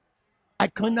I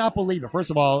could not believe it.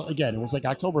 First of all, again, it was like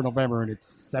October, November, and it's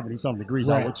 70-something degrees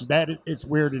out, Right. which it's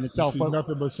weird in You itself. see But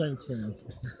nothing but Saints fans.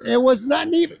 it was not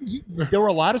even. There were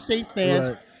a lot of Saints fans,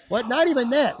 Right. but not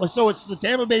even that. So it's the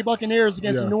Tampa Bay Buccaneers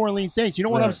against Yeah. the New Orleans Saints. You know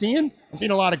what I'm Right. seeing? I'm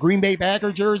seeing a lot of Green Bay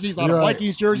Packer jerseys, a lot of Right.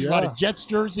 Vikings jerseys, a lot Yeah. of Jets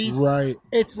jerseys. Right.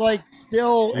 It's like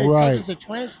still because Right. it's a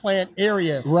transplant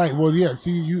area. Right. Well, yeah.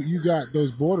 See, you got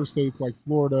those border states like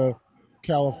Florida,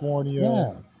 California.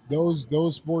 Yeah.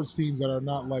 Those sports teams that are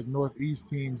not like Northeast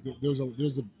teams. There's a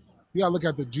you gotta look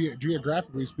at the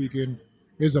geographically speaking.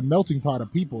 There's a melting pot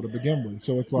of people to begin with.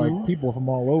 So it's like people from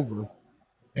all over,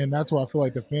 and that's why I feel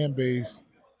like the fan base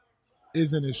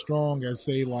isn't as strong as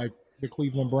say like the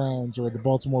Cleveland Browns or the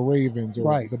Baltimore Ravens or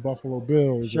Right. the Buffalo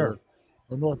Bills Sure.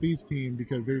 or Northeast team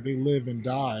because they live and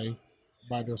die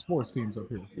by their sports teams up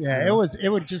here. Yeah, You know?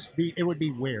 it would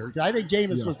be weird. I think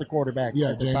Jameis Yeah. was the quarterback Yeah,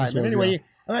 at the Jameis time. But was, anyway, yeah.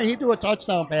 I mean, he threw a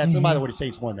touchdown pass. And by the way, the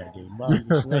Saints won that game. But I'm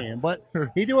just saying. But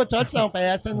he threw a touchdown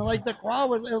pass, and like the crowd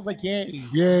was like, yay.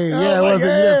 Yeah, I yeah, was it like, wasn't.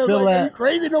 yeah, You didn't like, feel are you that.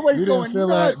 crazy? Nobody's You going didn't feel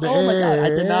like nuts. Oh my god, I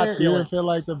did not You feel didn't it. feel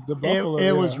like the Buffalo. It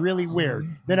yeah. was really weird.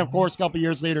 Then, of course, a couple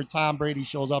years later, Tom Brady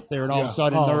shows up there, and all of a Yeah.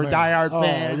 sudden, Oh, they're a man. diehard Oh,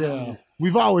 fan. yeah.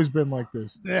 we've always been like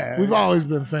this. Yeah, we've always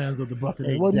been fans of the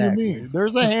Buccaneers. Exactly. What do you mean?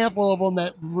 There's a handful of them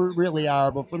that really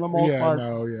are, but for the most part,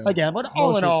 again. But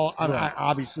all in all,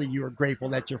 obviously you were grateful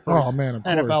that your first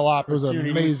NFL opportunity. It was an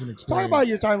amazing experience. Talk about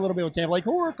your time a little bit with Tampa. Like,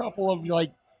 who were a couple of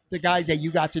like the guys that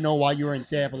you got to know while you were in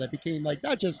Tampa that became like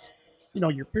not just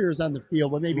your peers on the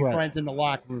field, but maybe friends in the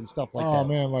locker room, stuff like that? Oh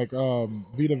man, like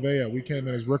Vita Vea. We came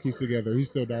in as rookies together. He's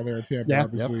still down there in Tampa,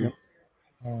 obviously. Yep.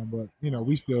 But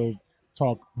we still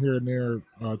talk here and there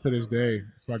to this day.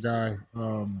 It's my guy.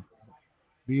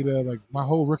 Vita, like my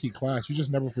whole rookie class. You just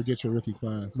never forget your rookie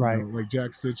class, right? Like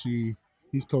Jack Sitchie,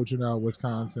 he's coaching out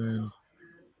Wisconsin.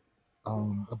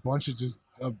 A bunch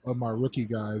of my rookie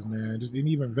guys, man. And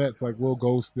even vets like Will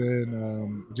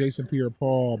Golston, Jason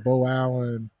Pierre-Paul, Bo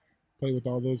Allen. Play with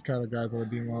all those kind of guys on the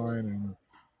D line,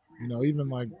 and even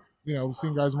like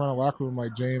seeing guys around the locker room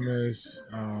like Jameis,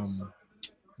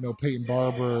 Peyton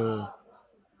Barber,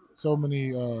 so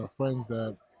many friends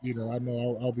that I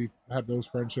know I'll have those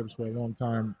friendships for a long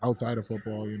time outside of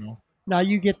football. Now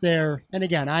you get there, and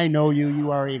again, I know you.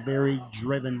 You are a very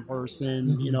driven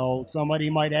person. Mm-hmm. Somebody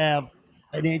might have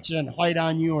an inch in height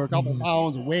on you, or a couple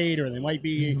pounds of weight, or they might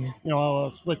be, a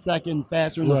split second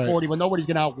faster than the 40, but nobody's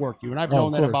going to outwork you. And I've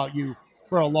known that about you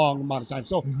for a long amount of time.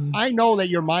 So I know that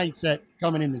your mindset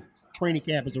coming into training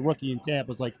camp as a rookie in Tampa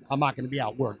is like, I'm not going to be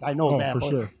outworked. I know that. For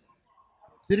sure.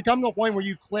 Did it come to a point where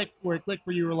it clicked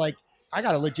for you, were like, I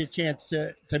got a legit chance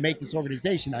to make this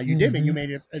organization? Now, you didn't. You made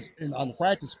it on the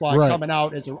practice squad coming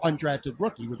out as an undrafted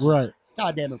rookie, which is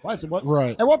goddamn impressive. But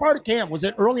at what part of camp? Was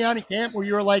it early on in camp where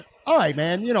you were like, all right,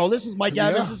 man, this is Mike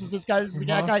Evans, this is this guy, this is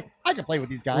that guy. I can play with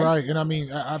these guys. Right, and I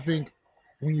mean, I think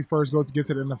when you first get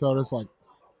to the NFL, it's like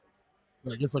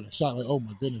it's like a shot, like, oh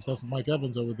my goodness, that's Mike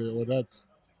Evans over there, or that's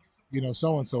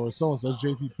so-and-so or so-and-so, that's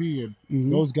JPP.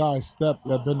 And those guys have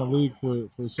been in the league for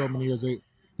so many years.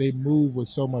 They move with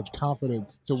so much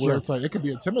confidence to where it's like, it could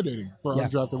be intimidating for an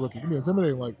undrafted rookie. It can be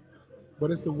intimidating, but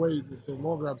it's the way, the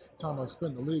longer time I've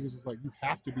spent in the league, is just like, you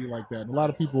have to be like that. And a lot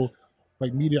of people,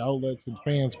 like media outlets and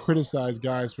fans, criticize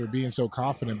guys for being so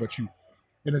confident, but you,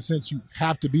 in a sense, you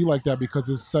have to be like that because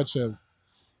it's such a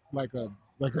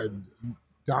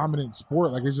dominant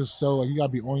sport. Like, it's just so, like, you got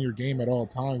to be on your game at all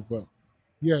times. But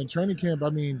yeah, in training camp, I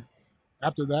mean,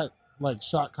 after that, like,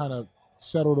 shot kind of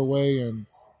settled away, and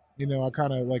I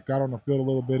kind of like got on the field a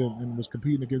little bit and was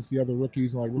competing against the other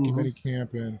rookies in like rookie mini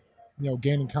camp, and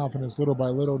gaining confidence little by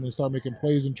little, and then start making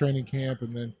plays in training camp,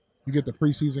 and then you get the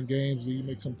preseason games and you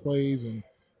make some plays, and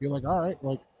you're like, all right,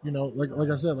 like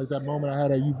like I said, like that moment I had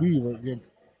at UB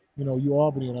against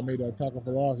UAlbany, and I made that tackle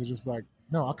for loss. It's just like,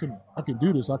 no, I can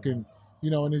do this. I can,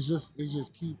 and it's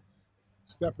just keep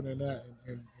stepping in that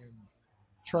and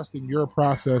trusting your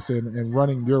process and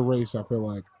running your race. I feel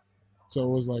like, so it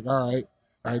was like, all right,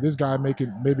 this guy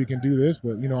maybe can do this,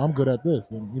 but I'm good at this,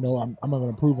 and I'm going to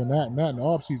improve in that in the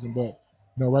off season. But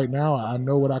right now I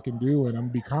know what I can do, and I'm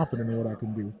gonna be confident in what I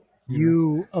can do.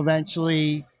 You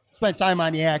eventually spent time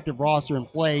on the active roster and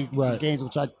played some games,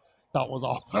 which I thought was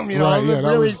awesome. I was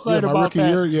really excited about that.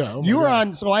 Year, you were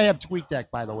on. So I have TweetDeck,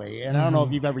 by the way, and I don't know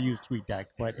if you've ever used TweetDeck,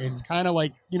 but it's kind of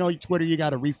like Twitter. You got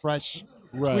to refresh.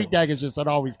 TweetDeck is just, it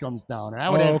always comes down. And I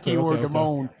would have keyword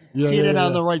Damone hidden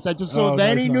on the right side, just so if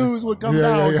any news would come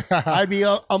down, I'd be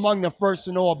among the first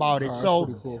to know about it. So,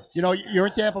 cool. You're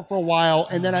in Tampa for a while,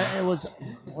 and then it was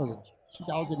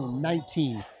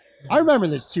 2019. I remember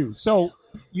this too. So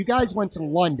you guys went to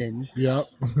London. Yep.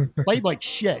 Played like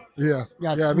shit. Yeah.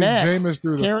 I think Jameis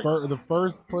threw the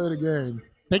first play of the game.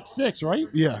 Pick six, right?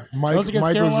 Yeah. Mike was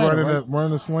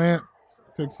running the slant.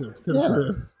 Pick six.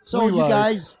 So you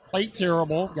guys played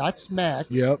terrible, got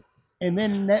smacked. Yep. And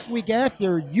then that week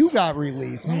after, you got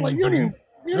released. I'm like, you didn't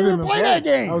even play that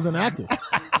game. I was inactive.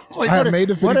 Like, I had made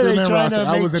the 53-man roster.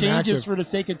 I was inactive. Changes for the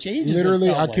sake of changes.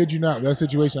 Literally, I kid you not. That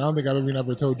situation, I don't think I've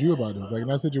ever told you about this. Like, in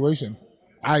that situation,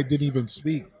 I didn't even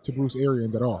speak to Bruce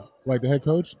Arians at all. Like, the head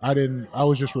coach, I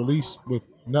was just released with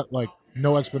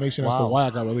no explanation as to why I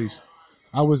got released.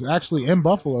 I was actually in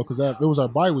Buffalo because it was our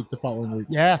bye week the following week.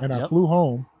 Yeah. And I flew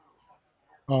home.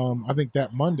 I think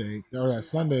that Monday or that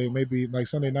Sunday, maybe like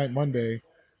Sunday night, Monday,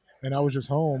 and I was just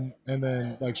home. And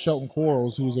then like Shelton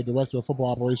Quarles, who was the director of football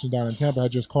operations down in Tampa,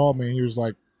 had just called me, and he was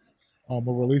like, "We're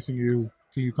releasing you.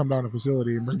 Can you come down to the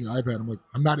facility and bring your iPad?" I'm like,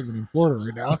 "I'm not even in Florida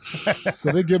right now."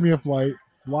 So they give me a flight,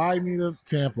 fly me to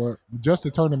Tampa just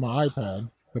to turn in my iPad,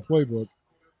 the playbook,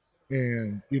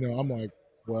 and I'm like,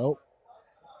 well,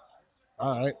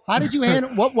 all right. How did you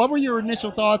handle? What were your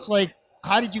initial thoughts like?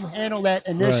 How did you handle that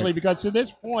initially? Right. Because to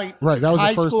this point, that was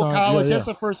high the first school, time, college, that's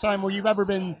the first time where you've ever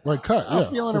been cut. A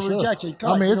feeling of rejection.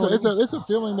 Cut, I mean, it's a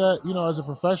feeling that as a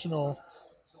professional,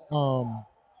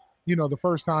 the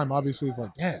first time, obviously, it's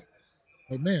like, yeah,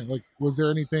 like, man, like, was there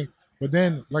anything? But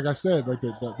then, like I said, like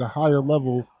the higher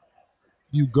level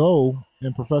you go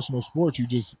in professional sports, you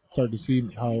just start to see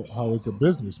how it's a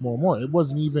business more and more. It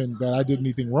wasn't even that I did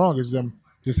anything wrong. It's them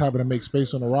just having to make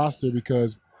space on the roster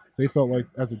because they felt like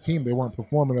as a team they weren't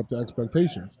performing up to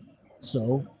expectations.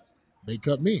 So they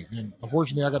cut me. And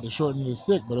unfortunately, I got the short end of the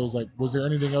stick. But it was like, was there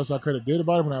anything else I could have did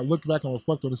about it? When I look back and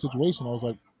reflect on the situation, I was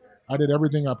like, I did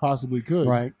everything I possibly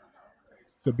could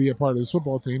to be a part of this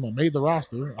football team. I made the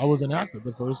roster. I was inactive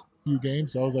the first few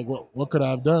games. So I was like, what could I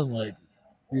have done? Like,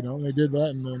 they did that.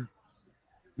 And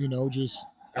then, just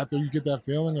after you get that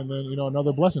feeling and then,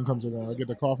 another blessing comes along. I get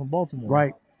the call from Baltimore.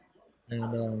 Right.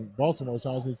 And Baltimore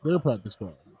signs me to their practice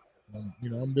squad. And,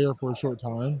 I'm there for a short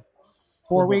time.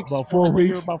 4 weeks? About 4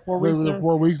 weeks. About 4 weeks there?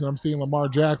 4 weeks, and I'm seeing Lamar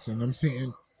Jackson. I'm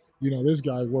seeing, this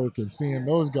guy work and seeing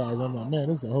those guys. I'm like, man,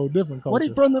 this is a whole different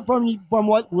culture. From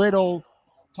what little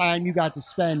time you got to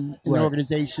spend in the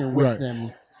organization with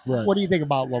them, what do you think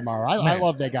about Lamar? I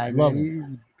love that guy, man. Love him.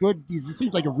 He's good. He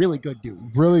seems like a really good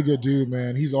dude. Really good dude,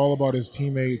 man. He's all about his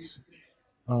teammates.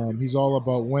 He's all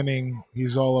about winning.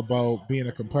 He's all about being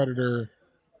a competitor.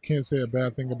 Can't say a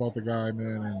bad thing about the guy,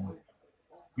 man.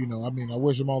 And I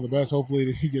wish him all the best.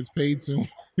 Hopefully he gets paid soon.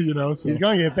 So he's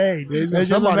gonna get paid.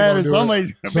 Somebody's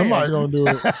gonna do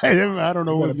it. I don't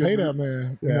know what's gonna pay that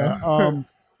man. Yeah. All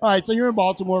right. So you're in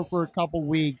Baltimore for a couple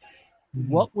weeks.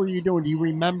 Mm-hmm. What were you doing? Do you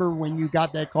remember when you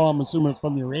got that call? I'm assuming it's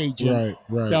from your agent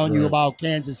telling you about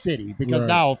Kansas City. Because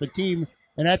now if a team,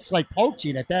 and that's like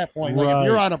poaching at that point. Like if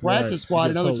you're on a practice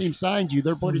squad, another team signs you,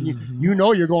 they're putting you.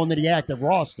 You're going to the active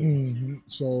roster. Mm-hmm.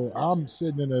 So I'm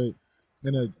sitting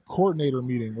in a coordinator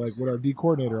meeting, like with our D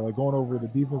coordinator, like going over the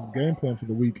defensive game plan for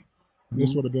the week. And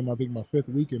this would have been, I think, my 5th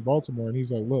week in Baltimore. And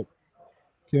he's like, look,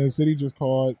 Kansas City just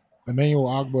called Emmanuel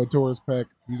Ogbah, tore his pec.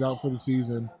 He's out for the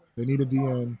season. They need a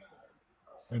DN.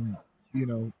 And,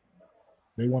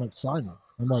 they want to sign him.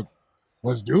 I'm like,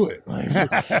 let's do it. Like,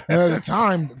 at the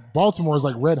time, Baltimore is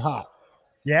like red hot.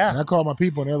 Yeah. And I called my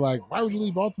people, and they're like, why would you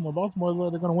leave Baltimore? Baltimore,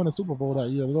 they're going to win a Super Bowl that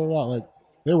year. Blah, blah, blah. Like,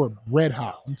 they were red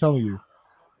hot. I'm telling you.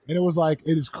 And it was like,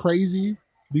 it is crazy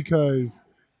because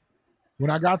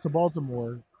when I got to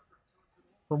Baltimore,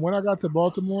 from when I got to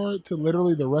Baltimore to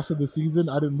literally the rest of the season,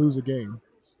 I didn't lose a game.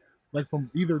 Like from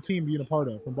either team being a part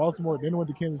of. From Baltimore, then went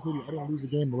to Kansas City, I didn't lose a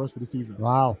game the rest of the season.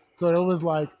 Wow. So it was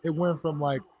like, it went from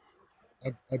like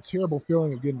a terrible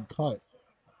feeling of getting cut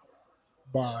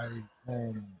by,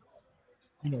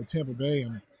 Tampa Bay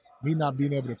and me not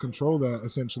being able to control that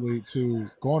essentially to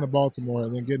going to Baltimore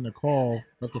and then getting a call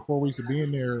after 4 weeks of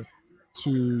being there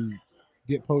to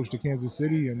get poached to Kansas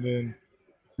City and then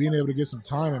being able to get some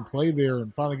time and play there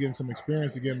and finally getting some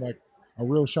experience and getting like a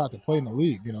real shot to play in the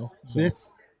league, So.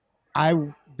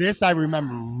 This I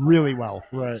remember really well.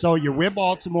 Right. So you're with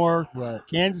Baltimore. Right.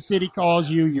 Kansas City calls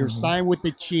you. You're signed with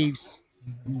the Chiefs.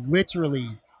 Literally,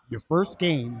 your first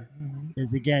game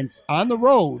is on the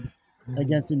road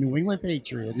against the New England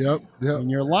Patriots. Yep.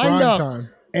 And you're lined Prime up. Time.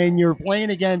 And you're playing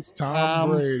against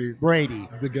Tom Brady.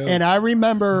 The GOAT. And I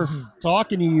remember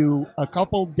talking to you a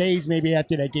couple days maybe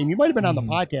after that game. You might have been on the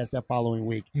podcast that following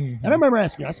week. And I remember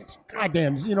asking you, I said, God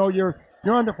damn,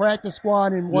 you're on the practice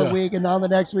squad in 1 week, and now the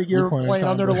next week you're playing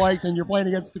under the lights, and you're playing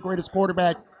against the greatest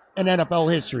quarterback in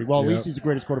NFL history. Well, at least he's the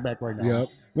greatest quarterback right now. Yep.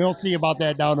 We don't see about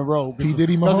that down the road He did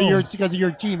because of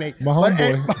your teammate. My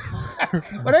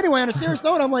homeboy. But anyway, on a serious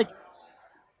note,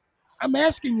 I'm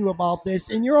asking you about this,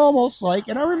 and you're almost like,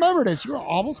 and I remember this, you're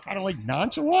almost kind of like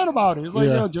nonchalant about it. It's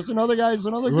like, just another guy, it's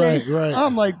another game. Right.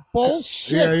 I'm like,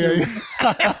 bullshit.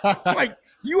 Like,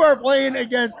 you are playing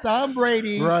against Tom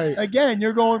Brady. Right. Again,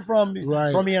 you're going from being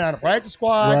on a practice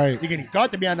squad, you're getting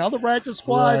cut to be on another practice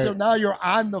squad, so now you're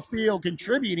on the field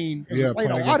contributing and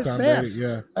playing a lot of snaps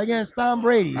against Tom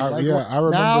Brady. I remember.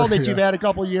 Now that you've had a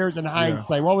couple of years in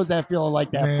hindsight, what was that feeling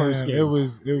like that first game? It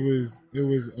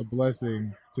was a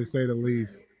blessing to say the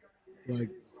least. Like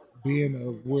being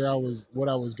what I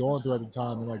was going through at the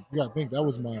time, and like you gotta think that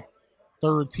was my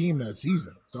 3rd team that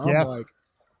season. So I'm like.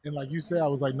 And like you said, I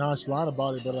was like nonchalant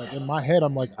about it, but like in my head,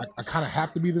 I'm like, I kind of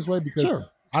have to be this way because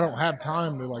I don't have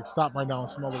time to like stop right now and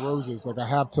smell the roses. Like I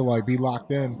have to like be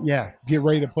locked in, get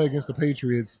ready to play against the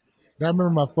Patriots. And I remember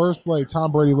my first play,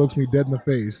 Tom Brady looks me dead in the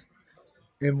face,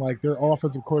 and like their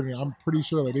offensive coordinator, I'm pretty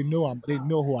sure like they know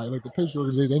who I am. Like the Patriots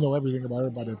organization, they know everything about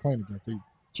everybody they're playing against. They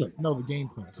know the game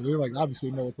plan, so they're like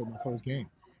obviously know it's like my first game.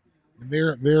 And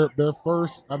their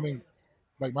first, I mean,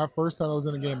 like my first time I was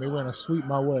in a game, they ran a sweep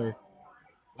my way.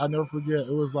 I never forget.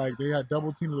 It was like they had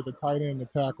double teamed with the tight end and the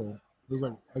tackle. It was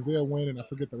like Isaiah Wynn, and I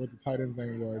forget what the tight end's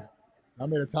name was. I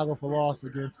made a tackle for loss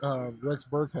against Rex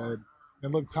Burkhead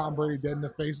and looked Tom Brady dead in the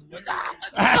face. I was like,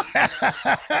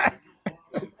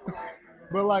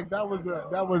 But like that was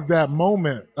that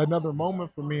moment, another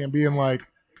moment for me, and being like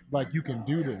you can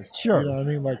do this. Sure. You know what I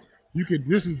mean? Like you could.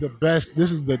 This is the best.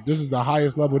 This is the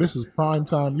highest level. This is prime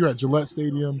time. You're at Gillette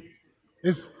Stadium.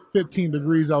 It's 15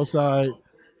 degrees outside,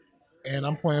 and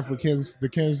I'm playing for the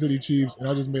Kansas City Chiefs, and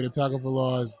I just made a tackle for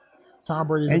loss. Tom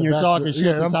Brady's and in the you're back. talking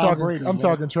shit to Tom Brady. I'm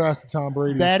talking trash to Tom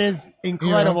Brady. That is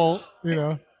incredible. You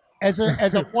know. As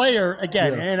a player,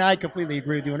 again, Yeah. and I completely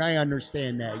agree with you, and I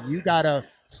understand that. You got to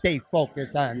stay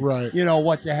focused on, Right.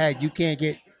 What's ahead. You can't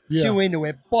get too into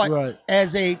it. But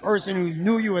as a person who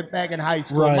knew you back in high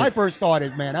school, my first thought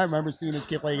is, man, I remember seeing this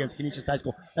kid play against Canisius High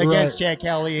School, against Chad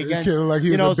Kelly, against, kid, like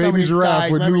he was a some baby of these giraffe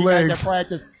guys. with Remember new you guys legs. at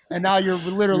practice, and now you're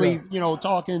literally,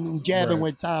 talking and jabbing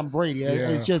with Tom Brady.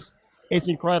 It's just, it's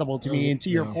incredible to me. And to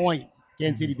your point,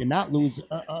 Kansas City did not lose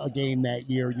a game that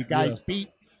year. You guys beat.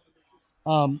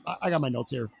 I got my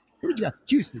notes here. Who did you got?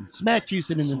 Houston. Smacked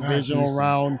Houston in the divisional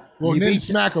round. Well, you didn't beat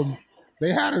smack them. They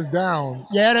had us down.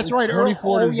 Yeah, that's right.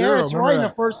 24-0. Yeah, that's right. In the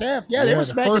that? first half. Yeah, they were the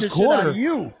smacking first the shit out quarter. of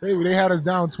you. They had us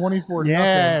down 24-0.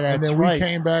 Yeah, and then right. we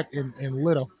came back and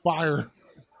lit a fire.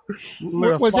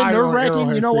 Was it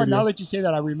nerve-wracking? You know what? Stadium. Now that you say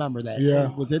that, I remember that. Yeah.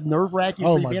 Was it nerve-wracking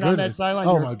Oh, for you my being on that goodness. sideline?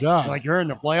 Oh, my God. Like you're in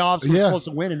the playoffs, we're supposed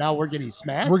to win, and now we're getting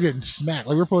smacked? We're getting smacked.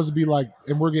 Like we're supposed to be like,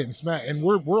 and we're getting smacked. And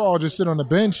we're all just sitting on the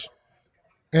bench.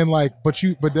 And like, but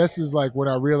this is like when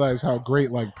I realized how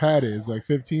great like Pat is, like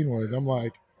 15 was. I'm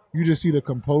like, you just see the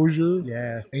composure,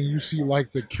 and you see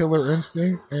like the killer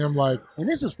instinct, and I'm like, and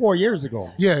this is 4 years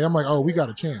ago. Yeah, I'm like, oh, we got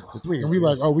a chance, and we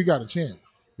like, oh, we got a chance,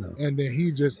 and then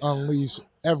he just unleashed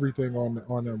everything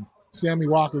on them. Sammy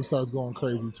Watkins starts going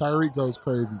crazy, Tyreek goes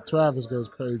crazy, Travis goes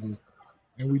crazy.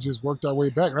 And we just worked our way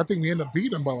back. And I think we ended up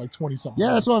beating them by like 20-something.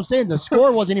 Yeah, that's what I'm saying. The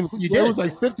score wasn't even. You did. It was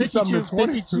like 50-something to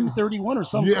 20. 52-31 or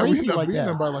something Yeah, we crazy ended up like beating that.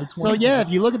 them by like 20. So, yeah, if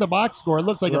you look at the box score, it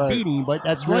looks like a beating. But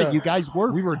that's right. You guys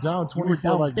were. We were down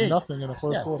 24 like big. nothing in the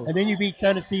first quarter. And then you beat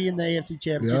Tennessee in the AFC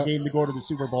Championship game to go to the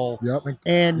Super Bowl. Yep.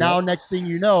 And now next thing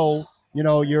you know,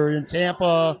 you're in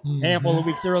Tampa a handful of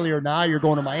weeks earlier. Now you're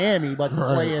going to Miami, but to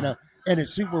play in a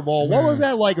Super Bowl. What was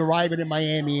that like arriving in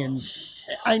Miami? And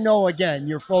I know, again,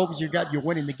 you're focused. You're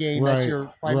winning the game. That's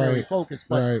your primary focus.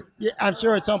 But I'm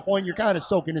sure at some point you're kind of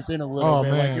soaking this in a little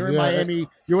bit. Man, like you're in Miami.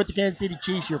 You're with the Kansas City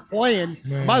Chiefs. You're playing.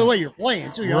 By the way, you're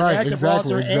playing too. You're on the active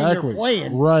roster and you're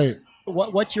playing. Right.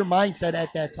 What's your mindset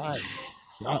at that time?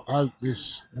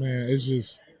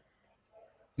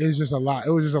 It's just a lot. It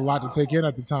was just a lot to take in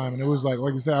at the time, and it was like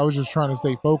you said, I was just trying to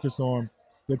stay focused on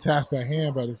the task at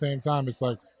hand. But at the same time, it's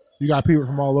like you got people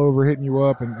from all over hitting you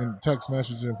up and text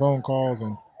messages and phone calls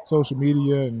and social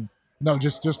media and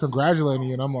just congratulating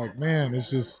you. And I'm like, man,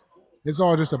 it's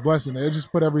all just a blessing. It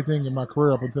just put everything in my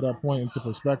career up until that point into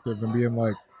perspective and being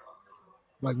like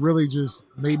really just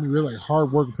made me realize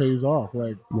hard work pays off.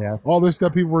 Like all this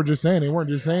stuff people were just saying, they weren't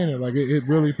just saying it. Like it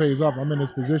really pays off. I'm in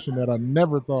this position that I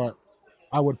never thought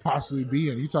I would possibly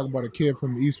be in. You talking about a kid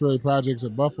from the East Valley Projects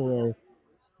of Buffalo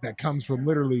that comes from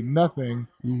literally nothing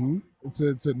to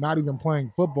not even playing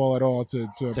football at all, to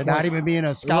not even being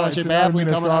a scholarship athlete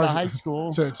coming out of high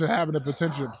school, to having the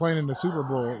potential of playing in the Super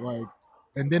Bowl, like,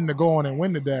 and then to go on and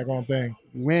win the daggone thing,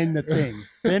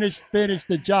 finish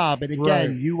the job, and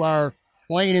again, you are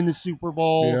playing in the Super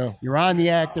Bowl. You're on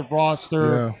the active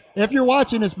roster. If you're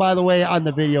watching this, by the way, on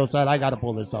the video side, I got to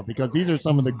pull this up because these are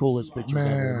some of the coolest pictures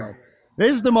ever.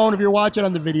 This is Damone, if you're watching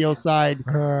on the video side.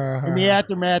 In the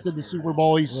aftermath of the Super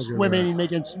Bowl, he's swimming and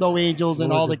making snow angels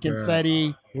and all the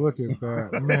confetti. Look at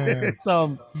that, man.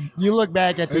 You look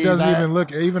back at these. It doesn't even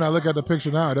look, even I look at the picture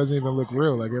now, it doesn't even look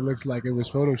real. Like, it looks like it was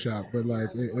Photoshopped, but like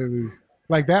it was,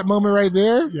 like that moment right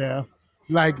there. Yeah.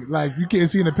 Like you can't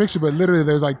see in the picture, but literally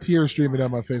there's like tears streaming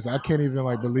down my face. I can't even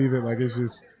like believe it. Like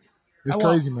it's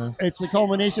crazy, man. It's the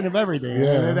culmination of everything.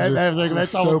 Yeah, that's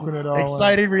soaking it all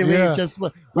excited relief. Yeah. Just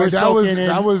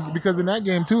that was because in that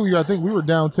game too. I think we were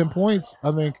down 10 points.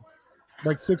 I think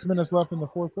like 6 minutes left in the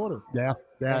fourth quarter. Yeah.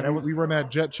 We run that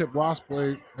jet chip wasp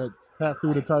play that Pat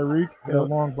threw to Tyreek, that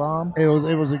long bomb. It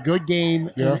was a good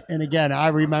game. Yeah. And again, I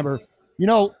remember.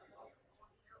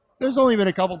 There's only been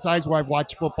a couple times where I've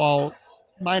watched football,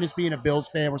 minus being a Bills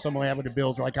fan, where someone happened to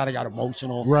Bills, where I kind of got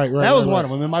emotional. Right. That was one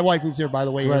of them. And my wife was here, by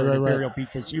the way, here at Imperial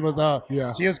Pizza. She was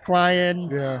she was crying.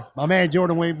 Yeah. My man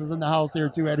Jordan Williams was in the house here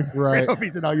too at Imperial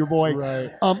Pizza. Now your boy.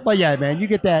 Right. But yeah, man, you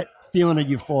get that feeling of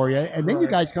euphoria, and then you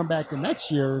guys come back the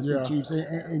next year, the Chiefs,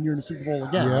 and you're in the Super Bowl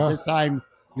again. Yeah. This time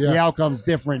the outcome's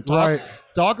different.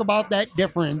 Talk about that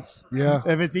difference. Yeah.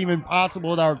 If it's even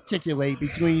possible to articulate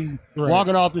between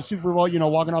walking off the Super Bowl,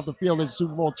 walking off the field as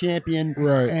Super Bowl champion,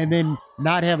 and then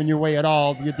not having your way at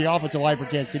all. The offensive line for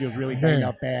Kansas City was really banged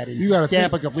up bad, and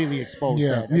Tampa completely exposed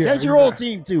that. That's your old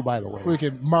team too, by the way.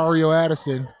 Freaking Mario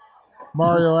Addison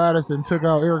took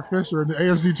out Eric Fisher in the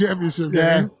AFC Championship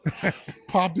game,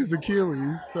 popped his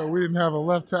Achilles, so we didn't have a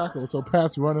left tackle. So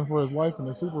Pat's running for his life in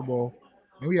the Super Bowl.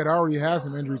 And we had already had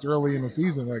some injuries early in the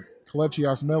season, like Kelechi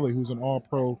Osemele, who's an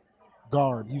all-pro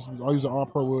guard. He was an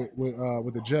all-pro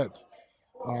with the Jets.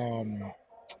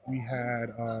 We had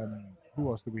who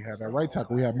else did we have? At right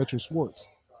tackle, we had Mitchell Schwartz.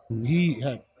 He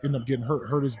had ended up getting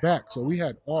hurt his back. So we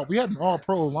had an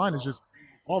all-pro line. It's just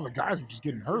all the guys were just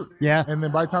getting hurt. Yeah. And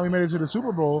then by the time we made it to the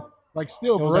Super Bowl, like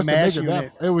still for us to make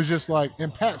it, it was just like,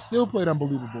 and Pat still played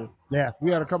unbelievable. Yeah.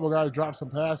 We had a couple of guys drop some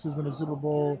passes in the Super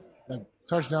Bowl, like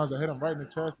touchdowns that hit him right in the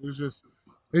chest.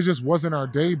 It just wasn't our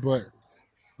day, but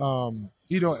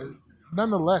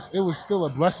nonetheless, it was still a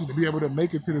blessing to be able to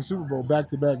make it to the Super Bowl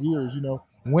back-to-back years.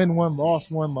 Win one,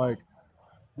 lost one.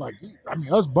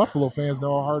 Us Buffalo fans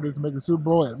know how hard it is to make the Super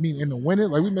Bowl. And to win it,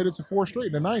 we made it to 4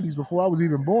 straight in the 90s before I was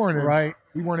even born, and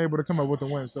we weren't able to come up with a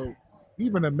win. So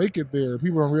even to make it there,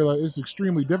 people don't realize it's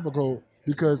extremely difficult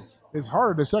because it's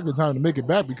harder the second time to make it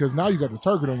back because now you got the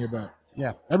target on your back.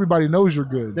 Yeah. Everybody knows you're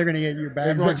good. They're going to get your back.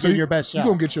 Exactly. So your best shot. You're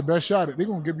going to get your best shot. They're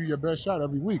going to give you your best shot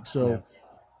every week. So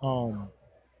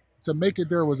to make it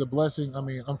there was a blessing.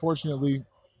 Unfortunately,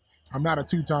 I'm not a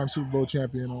 2-time Super Bowl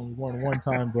champion. Only won one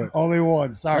time, but only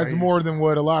one. Sorry. That's more than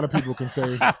what a lot of people can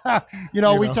say. We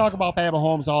talk about Pat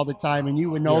Mahomes all the time, and you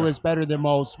would know this better than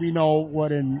most. We know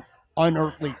what an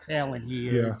unearthly talent he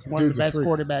is. One of the best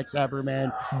quarterbacks ever, man.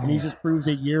 Mm-hmm. And he just proves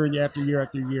it year after year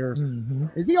after year. Mm-hmm.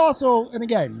 Is he also, and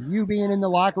again, you being in the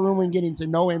locker room and getting to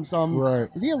know him some,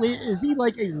 is he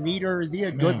like a leader? Is he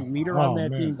a good leader on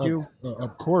that team too?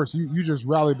 Of course. You just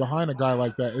rally behind a guy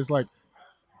like that. It's like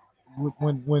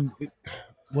when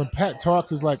Pat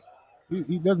talks, it's like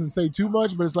he doesn't say too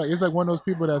much, but it's like one of those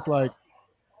people that's like,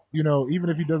 even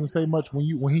if he doesn't say much,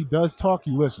 when he does talk,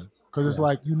 you listen. Because it's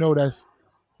like,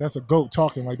 that's a GOAT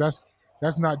talking. Like that's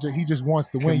not just, he just wants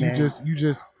to win.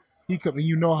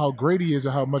 You know how great he is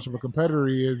and how much of a competitor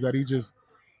he is that he just,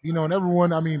 and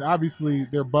everyone, obviously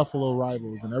they're Buffalo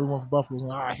rivals and everyone from Buffalo's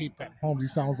like, I hate Pat Mahomes. He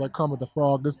sounds like Kermit the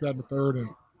Frog, this, that, and the third.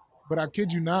 But I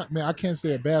kid you not, man, I can't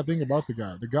say a bad thing about the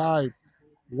guy. The guy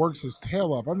works his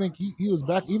tail off. I think he was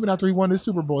back, even after he won his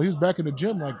Super Bowl, he was back in the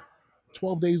gym like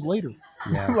 12 days later.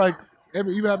 Yeah.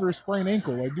 Even after a sprained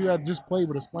ankle. Like, dude had just played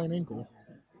with a sprained ankle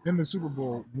in the Super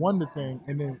Bowl, won the thing,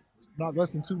 and then not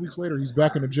less than 2 weeks later, he's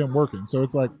back in the gym working. So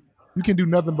it's like, you can do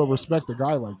nothing but respect a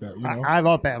guy like that. I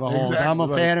love Pat Mahomes. Exactly. I'm a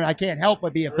fan, and I can't help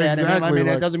but be a fan of him.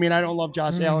 That doesn't mean I don't love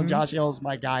Josh Allen. Josh Allen's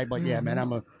my guy, but yeah,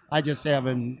 man, I just have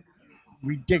a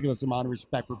ridiculous amount of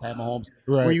respect for Pat Mahomes.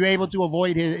 Right. Were you able to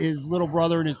avoid his little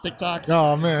brother and his TikToks?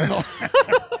 Oh, man.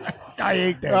 I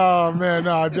hate that. Oh, man,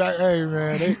 no. Hey,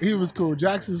 man, he was cool.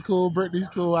 Jackson's cool. Brittany's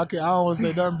cool. I don't want to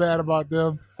say nothing bad about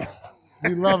them.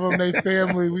 We love them. They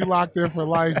family. We locked in for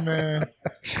life, man.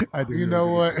 You know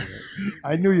what?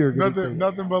 I knew you were going to say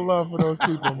nothing but love for those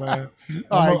people, man.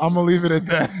 I'm going to leave it at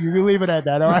that. You can leave it at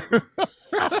that, all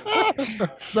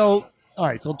right? So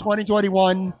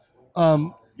 2021,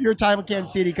 your time with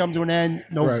Kansas City comes to an end.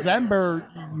 November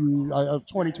of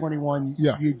 2021,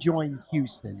 you joined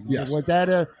Houston. Yes. Was that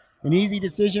an easy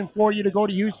decision for you to go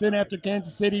to Houston after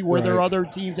Kansas City? Were there other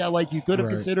teams that you could have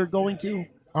considered going to?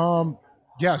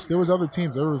 Yes, there was other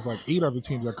teams. There was 8 other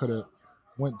teams I could have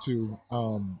went to.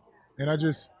 And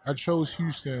I chose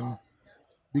Houston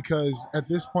because at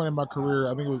this point in my career,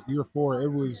 I think it was year 4,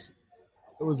 it was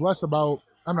less about,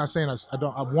 I'm not saying I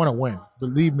want to win.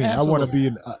 Believe me, absolutely. I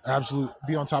want to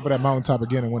be on top of that mountaintop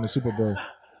again and win the Super Bowl.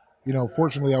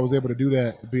 Fortunately, I was able to do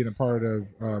that, being a part of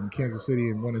Kansas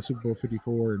City and winning Super Bowl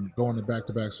 54 and going to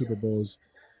back-to-back Super Bowls,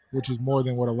 which is more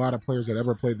than what a lot of players that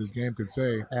ever played this game could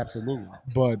say. Absolutely.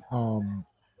 But,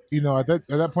 at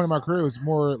that point in my career, it was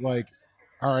more like,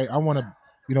 all right, I want to,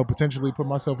 potentially put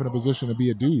myself in a position to be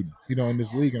a dude, in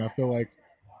this league. And I feel like,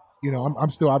 I'm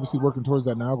still obviously working towards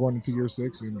that now, going into year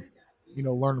 6 and,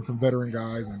 learning from veteran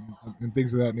guys and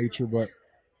things of that nature. But,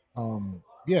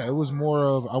 it was more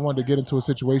of, I wanted to get into a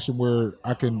situation where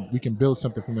we can build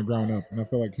something from the ground up. And I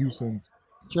feel like Houston's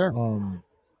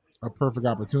a perfect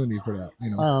opportunity for that.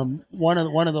 One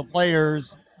of the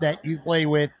players that you play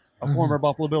with, a former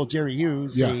Buffalo Bill, Jerry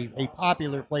Hughes, a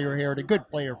popular player here, and a good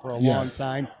player for a long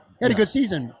time. He had a good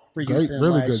season for Houston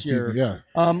really last good year. Season,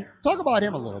 yeah. Talk about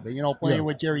him a little bit. Playing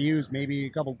with Jerry Hughes, maybe a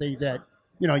couple of things that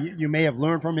you may have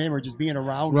learned from him or just being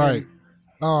around him.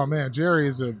 Oh man, Jerry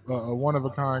is a one of a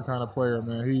kind of player,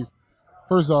 man. He's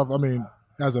first off, I mean,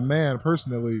 as a man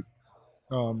personally,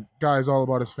 guy's all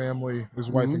about his family, his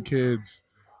wife and kids.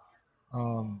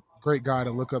 Great guy to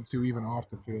look up to even off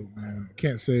the field, man.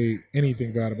 Can't say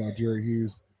anything bad about Jerry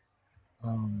Hughes.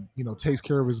 Takes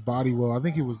care of his body well. I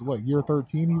think he was year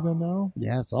 13 he's in now?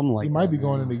 Yeah, something like that. He might be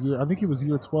going into year, I think he was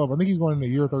year 12. I think he's going into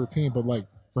year 13, but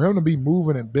for him to be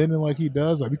moving and bending like he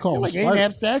does, we call him like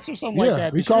 8.5 sacks or something like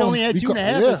that. He only had 2.5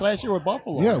 this last year with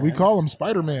Buffalo. Yeah, we call him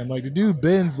Spider-Man. The dude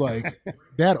bends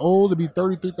that old to be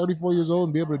 33, 34 years old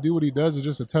and be able to do what he does is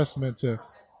just a testament to,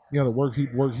 the work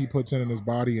he puts in his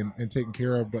body and taking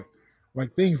care of. But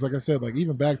things, like I said,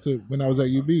 even back to when I was at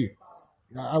UB,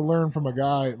 I learned from a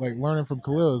guy, learning from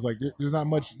Khalil is there's not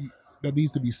much that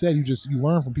needs to be said. You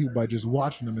learn from people by just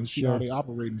watching them and see how they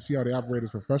operate and see how they operate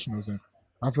as professionals. And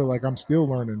I feel like I'm still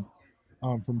learning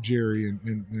from Jerry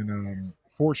and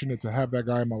fortunate to have that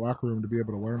guy in my locker room to be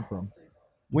able to learn from.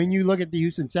 When you look at the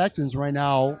Houston Texans right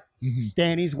now,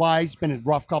 standings wise, it's been a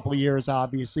rough couple of years,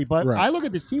 obviously. But I look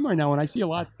at this team right now and I see a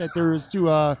lot that there is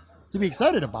to be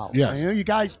excited about. Yes. You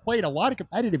guys played a lot of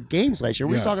competitive games last year.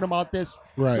 We were talking about this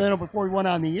before we went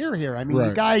on the air here. I mean,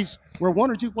 you guys were 1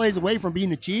 or 2 plays away from beating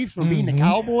the Chiefs, from beating the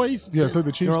Cowboys. Yeah, took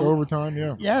the Chiefs to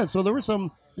overtime, Yeah, so there was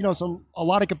a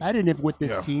lot of competitive with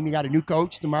this team. You got a new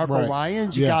coach, DeMarco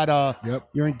Ryans. You got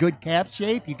you're in good cap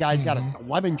shape. You guys got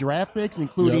 11 draft picks,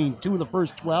 including 2 of the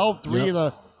first 12, 3 of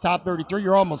the top 33.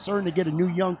 You're almost certain to get a new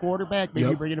young quarterback,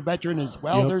 maybe bring in a veteran as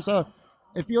well.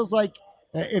 It feels like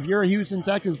if you're a Houston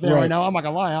Texans fan right now, I'm not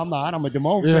gonna lie, I'm not. I'm a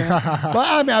Damone fan. But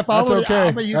I mean, I follow.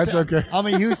 That's okay. I'm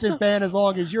a Houston fan as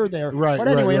long as you're there. Right. But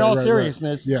anyway, in all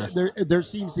seriousness, yes. there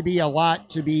seems to be a lot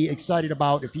to be excited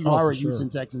about if you are a Houston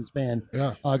Texans fan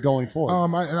going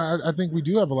forward. I think we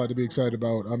do have a lot to be excited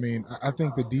about. I mean, I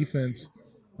think the defense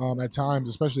at times,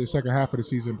 especially the second half of the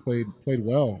season, played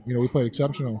well. We played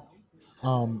exceptional.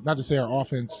 Not to say our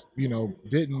offense,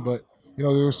 didn't, but there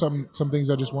were some things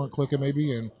that just weren't clicking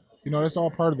maybe, and that's all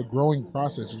part of the growing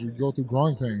process as you go through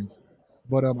growing pains.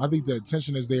 But I think the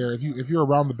attention is there. If you're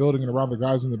around the building and around the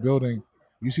guys in the building,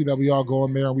 you see that we all go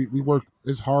in there and we work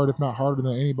as hard, if not harder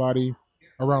than anybody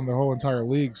around the whole entire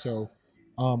league. So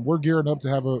we're gearing up to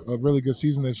have a really good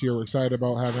season this year. We're excited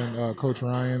about having Coach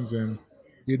Ryans and,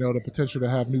 the potential to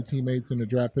have new teammates in the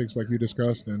draft picks like you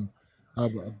discussed. And,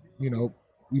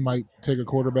 we might take a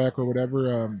quarterback or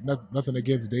whatever. Nothing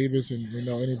against Davis and,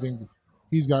 anything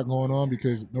he's got going on,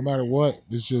 because no matter what,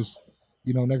 it's just,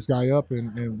 next guy up,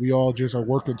 and we all just are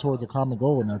working towards a common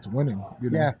goal, and that's winning.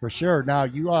 Yeah, for sure. Now,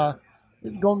 you've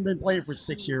been playing for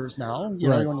 6 years now.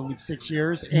 You're in the league 6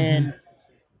 years, and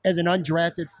as an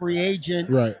undrafted free agent,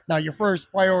 now your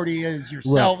first priority is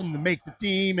yourself and to make the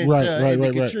team and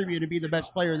to contribute and be the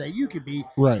best player that you could be.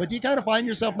 But do you kind of find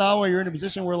yourself now where you're in a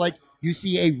position where, you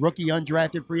see a rookie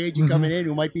undrafted free agent coming in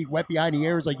who might be wet behind the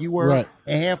ears like you were a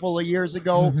handful of years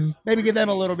ago? Maybe give them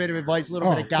a little bit of advice, a little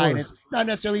bit of guidance. Not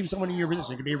necessarily even someone in your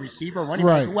position. It could be a receiver, running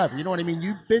back, whoever. You know what I mean?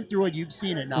 You've been through it. You've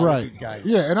seen it now with these guys.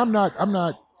 Yeah, and I'm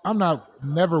not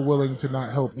never willing to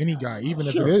not help any guy, even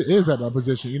if it is at my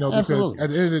position, because at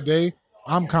the end of the day,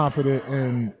 I'm confident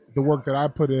in the work that I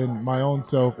put in my own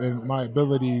self and my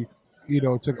ability,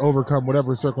 to overcome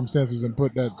whatever circumstances and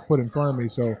that's put in front of me.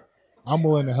 So I'm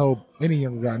willing to help any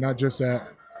young guy, not just at,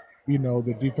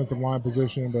 the defensive line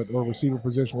position, but or receiver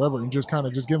position, wherever, and just kind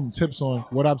of just give them tips on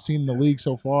what I've seen in the league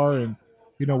so far and,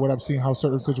 what I've seen, how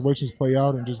certain situations play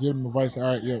out, and just give them advice. All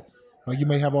right, you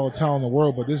may have all the talent in the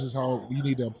world, but this is how you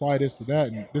need to apply this to that,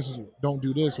 and this is, don't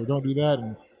do this or don't do that,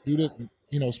 and do this,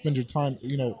 and, spend your time,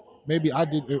 maybe I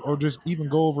did, or just even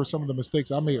go over some of the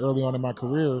mistakes I made early on in my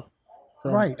career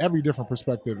from every different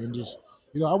perspective, and just,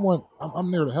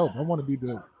 I'm there to help. I want to be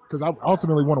because I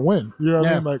ultimately want to win. You know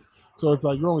what I mean? So it's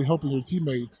you're only helping your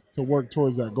teammates to work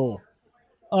towards that goal.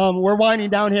 We're winding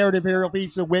down here at Imperial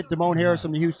Pizza with Damone Harris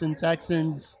from the Houston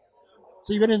Texans.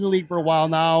 So you've been in the league for a while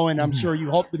now, and I'm sure you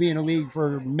hope to be in the league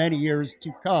for many years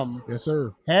to come. Yes,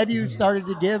 sir. Have you started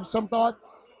to give some thought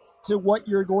to what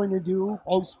you're going to do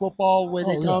post-football when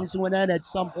it comes to an end at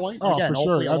some point? Again, for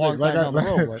sure. A long time down the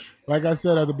road, like I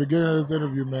said at the beginning of this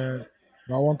interview, man,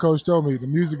 my one coach told me the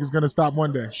music is going to stop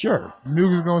one day. Sure. The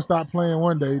music is going to stop playing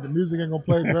one day. The music ain't going to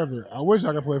play forever. I wish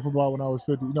I could play football when I was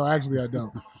 50. Actually, I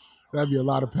don't. That'd be a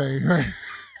lot of pain.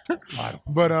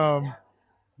 But,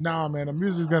 nah, man, the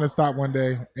music's going to stop one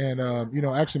day. And,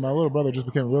 actually, my little brother just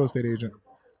became a real estate agent.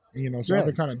 And, so I've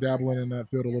been kind of dabbling in that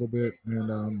field a little bit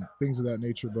and things of that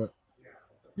nature. But,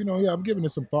 I'm giving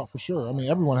it some thought for sure. I mean,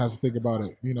 everyone has to think about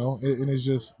it, and it's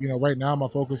just, right now my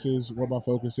focus is what my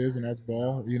focus is, and that's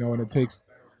ball, and it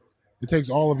takes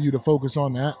all of you to focus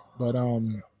on that. But,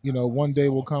 one day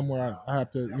will come where I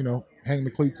have to, hang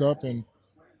the cleats up and,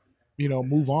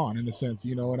 move on in a sense,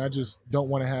 and I just don't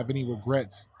want to have any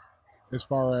regrets as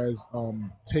far as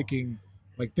thinking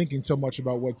so much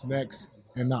about what's next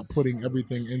and not putting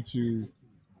everything into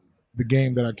the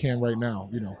game that I can right now,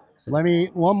 So.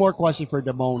 One more question for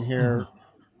Damone here. Mm-hmm.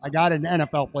 I got an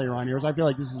NFL player on here, so I feel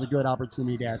like this is a good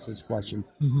opportunity to ask this question.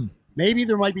 Mm-hmm. Maybe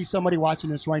there might be somebody watching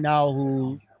this right now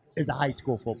who is a high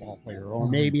school football player, or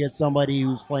maybe it's somebody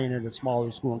who's playing at a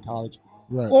smaller school in college,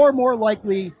 right. Or more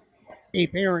likely a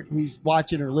parent who's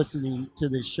watching or listening to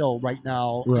this show right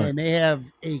now, right. And they have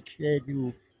a kid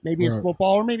who maybe it's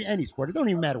football or maybe any sport. It don't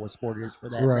even matter what sport it is for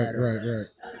that matter.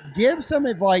 Right. Give some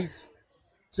advice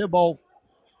to both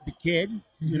the kid,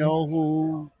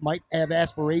 who might have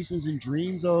aspirations and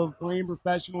dreams of playing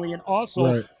professionally, and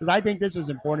also, because I think this is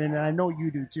important, and I know you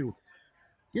do too,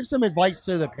 give some advice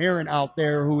to the parent out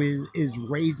there who is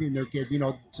raising their kid,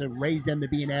 to raise them to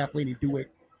be an athlete and do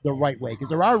it the right way. Because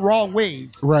there are wrong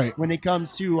ways when it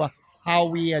comes to how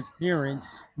we as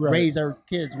parents raise our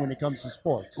kids when it comes to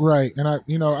sports. Right. And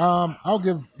I'll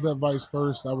give the advice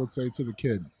first, I would say, to the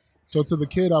kid. So to the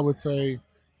kid, I would say,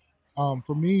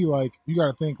 for me, you got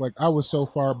to think, I was so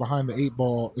far behind the 8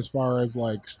 ball as far as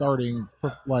starting,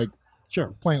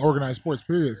 playing organized sports,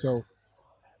 period. So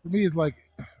for me, it's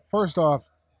first off,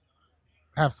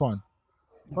 have fun.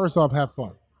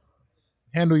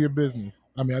 Handle your business.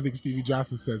 I think Stevie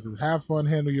Johnson says this. Have fun,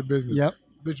 handle your business. Yep.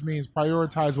 Which means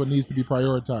prioritize what needs to be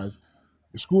prioritized.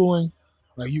 Your schooling,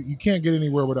 you can't get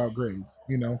anywhere without grades,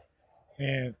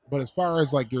 but as far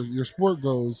as your sport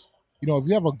goes, if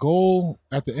you have a goal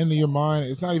at the end of your mind,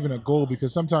 it's not even a goal,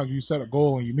 because sometimes you set a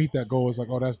goal and you meet that goal, it's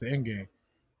oh, that's the end game.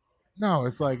 No,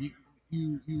 it's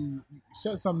you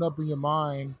set something up in your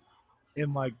mind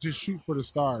and just shoot for the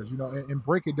stars, and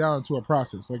break it down into a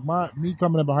process. Me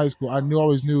coming up in high school, I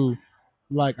always knew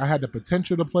I had the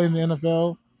potential to play in the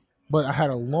NFL, but I had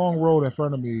a long road in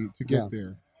front of me to get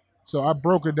there. So I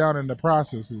broke it down into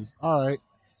processes. All right,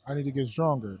 I need to get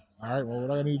stronger. All right, well, what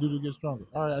do I need to do to get stronger?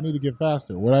 All right, I need to get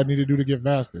faster. What I need to do to get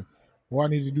faster? Well, I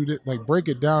need to do this. Break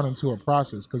it down into a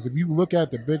process. Because if you look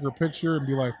at the bigger picture and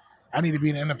be I need to be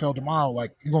in the NFL tomorrow,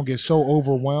 you're going to get so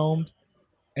overwhelmed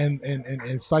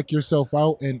and psych yourself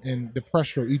out, and the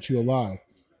pressure will eat you alive.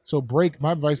 So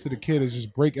my advice to the kid is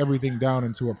just break everything down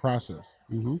into a process.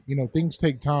 Mm-hmm. Things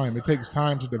take time. It takes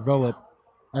time to develop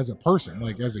as a person,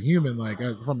 as a human,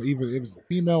 from either if it's a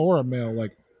female or a male,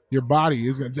 your body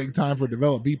is going to take time for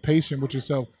develop. Be patient with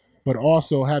yourself, but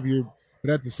also but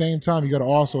at the same time, you got to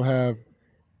also have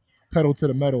pedal to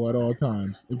the metal at all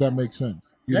times, if that makes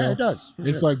sense. You know? It does.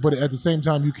 It's but at the same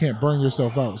time, you can't burn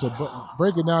yourself out. So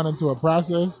break it down into a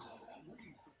process,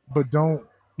 but don't,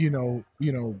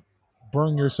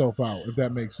 burn yourself out, if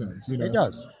that makes sense. It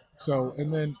does. So,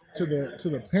 and then to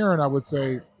the parent, I would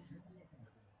say,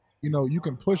 you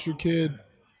can push your kid,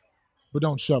 but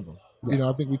don't shove them. Yeah.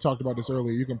 I think we talked about this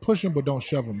earlier. You can push them, but don't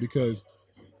shove them, because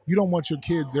you don't want your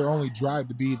kid, their only drive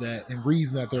to be that, and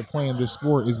reason that they're playing this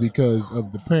sport is because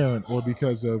of the parent, or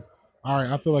because of, all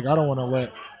right, I feel I don't want to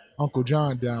let Uncle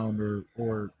John down,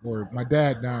 or my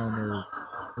dad down,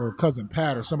 or cousin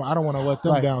Pat or somebody. I don't want to let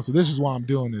them down. So this is why I'm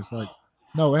doing this.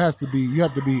 No, it has to be, you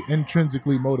have to be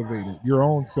intrinsically motivated, your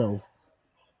own self,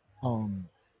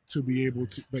 to be able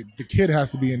to, the kid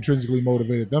has to be intrinsically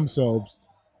motivated themselves,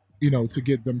 to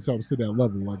get themselves to that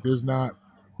level.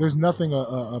 There's nothing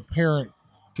a parent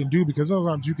can do, because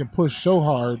sometimes you can push so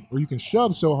hard, or you can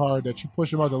shove so hard that you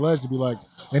push them out the ledge to be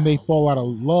and they fall out of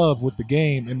love with the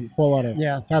game, and they fall out of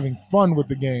having fun with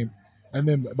the game. And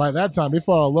then by that time they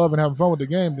fall out of love and having fun with the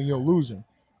game, then you'll lose them.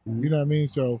 Mm-hmm. You know what I mean?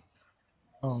 So,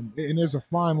 and there's a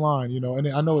fine line, and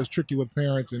I know it's tricky with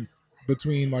parents and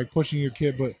between pushing your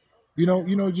kid, but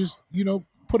just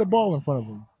put a ball in front of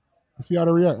them. See how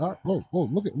they react. Oh,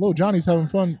 look at little Johnny's having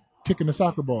fun kicking the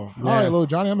soccer ball. Yeah. All right, little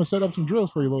Johnny, I'm going to set up some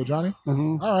drills for you, little Johnny.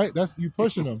 Mm-hmm. All right, that's you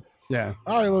pushing them. Yeah.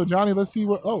 All right, little Johnny, let's see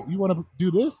what, you want to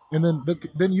do this? And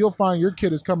then you'll find your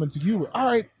kid is coming to you. All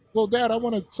right, well, Dad, I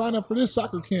want to sign up for this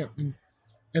soccer camp.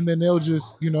 And then they'll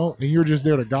just, and you're just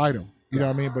there to guide them. You know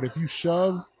what I mean? But if you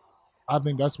shove, I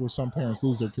think that's where some parents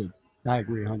lose their kids. I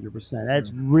agree 100%.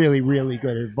 That's really, really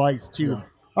good advice, too. Yeah.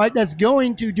 All right, that's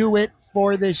going to do it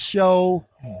for this show.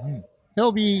 Mm-hmm.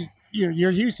 He'll be,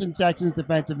 you're Houston Texans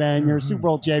defensive end. You're a Super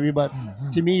Bowl champion, but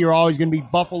to me, you're always going to be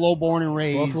Buffalo born and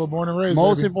raised. Buffalo born and raised,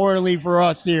 Most baby. importantly for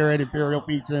us here at Imperial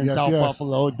Pizza in South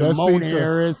Buffalo, Best Damone pizza.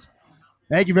 Harris.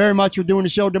 Thank you very much for doing the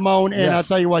show, Damone. And Yes. I'll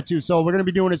tell you what, too. So we're going to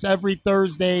be doing this every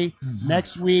Thursday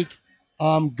next week.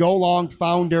 Go Long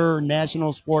founder,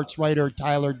 national sports writer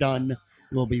Tyler Dunn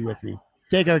will be with me.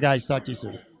 Take care, guys. Talk to you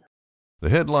soon. The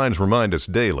headlines remind us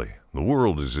daily The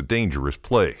world is a dangerous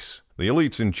place. The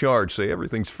elites in charge say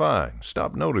everything's fine.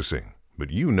 Stop noticing.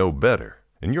 But you know better.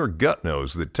 And your gut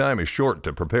knows that time is short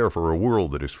to prepare for a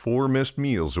world that is 4 missed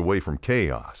meals away from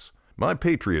chaos. My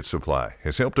Patriot Supply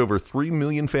has helped over 3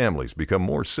 million families become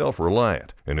more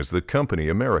self-reliant and is the company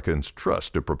Americans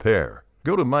trust to prepare.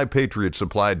 Go to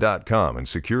MyPatriotSupply.com and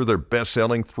secure their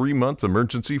best-selling 3-month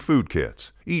emergency food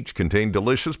kits. Each contain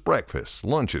delicious breakfasts,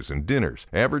 lunches, and dinners,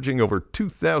 averaging over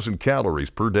 2,000 calories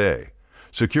per day.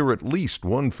 Secure at least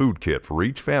 1 food kit for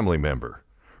each family member.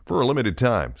 For a limited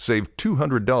time, save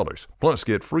 $200, plus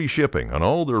get free shipping on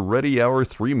all their Ready Hour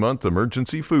 3-month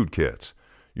emergency food kits.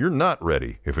 You're not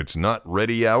ready if it's not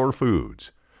Ready Hour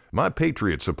Foods. My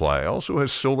Patriot Supply also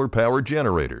has solar-powered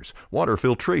generators, water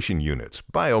filtration units,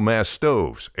 biomass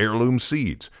stoves, heirloom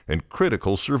seeds, and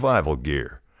critical survival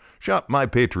gear. Shop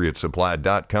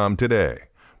MyPatriotSupply.com today.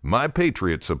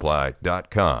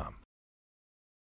 MyPatriotSupply.com.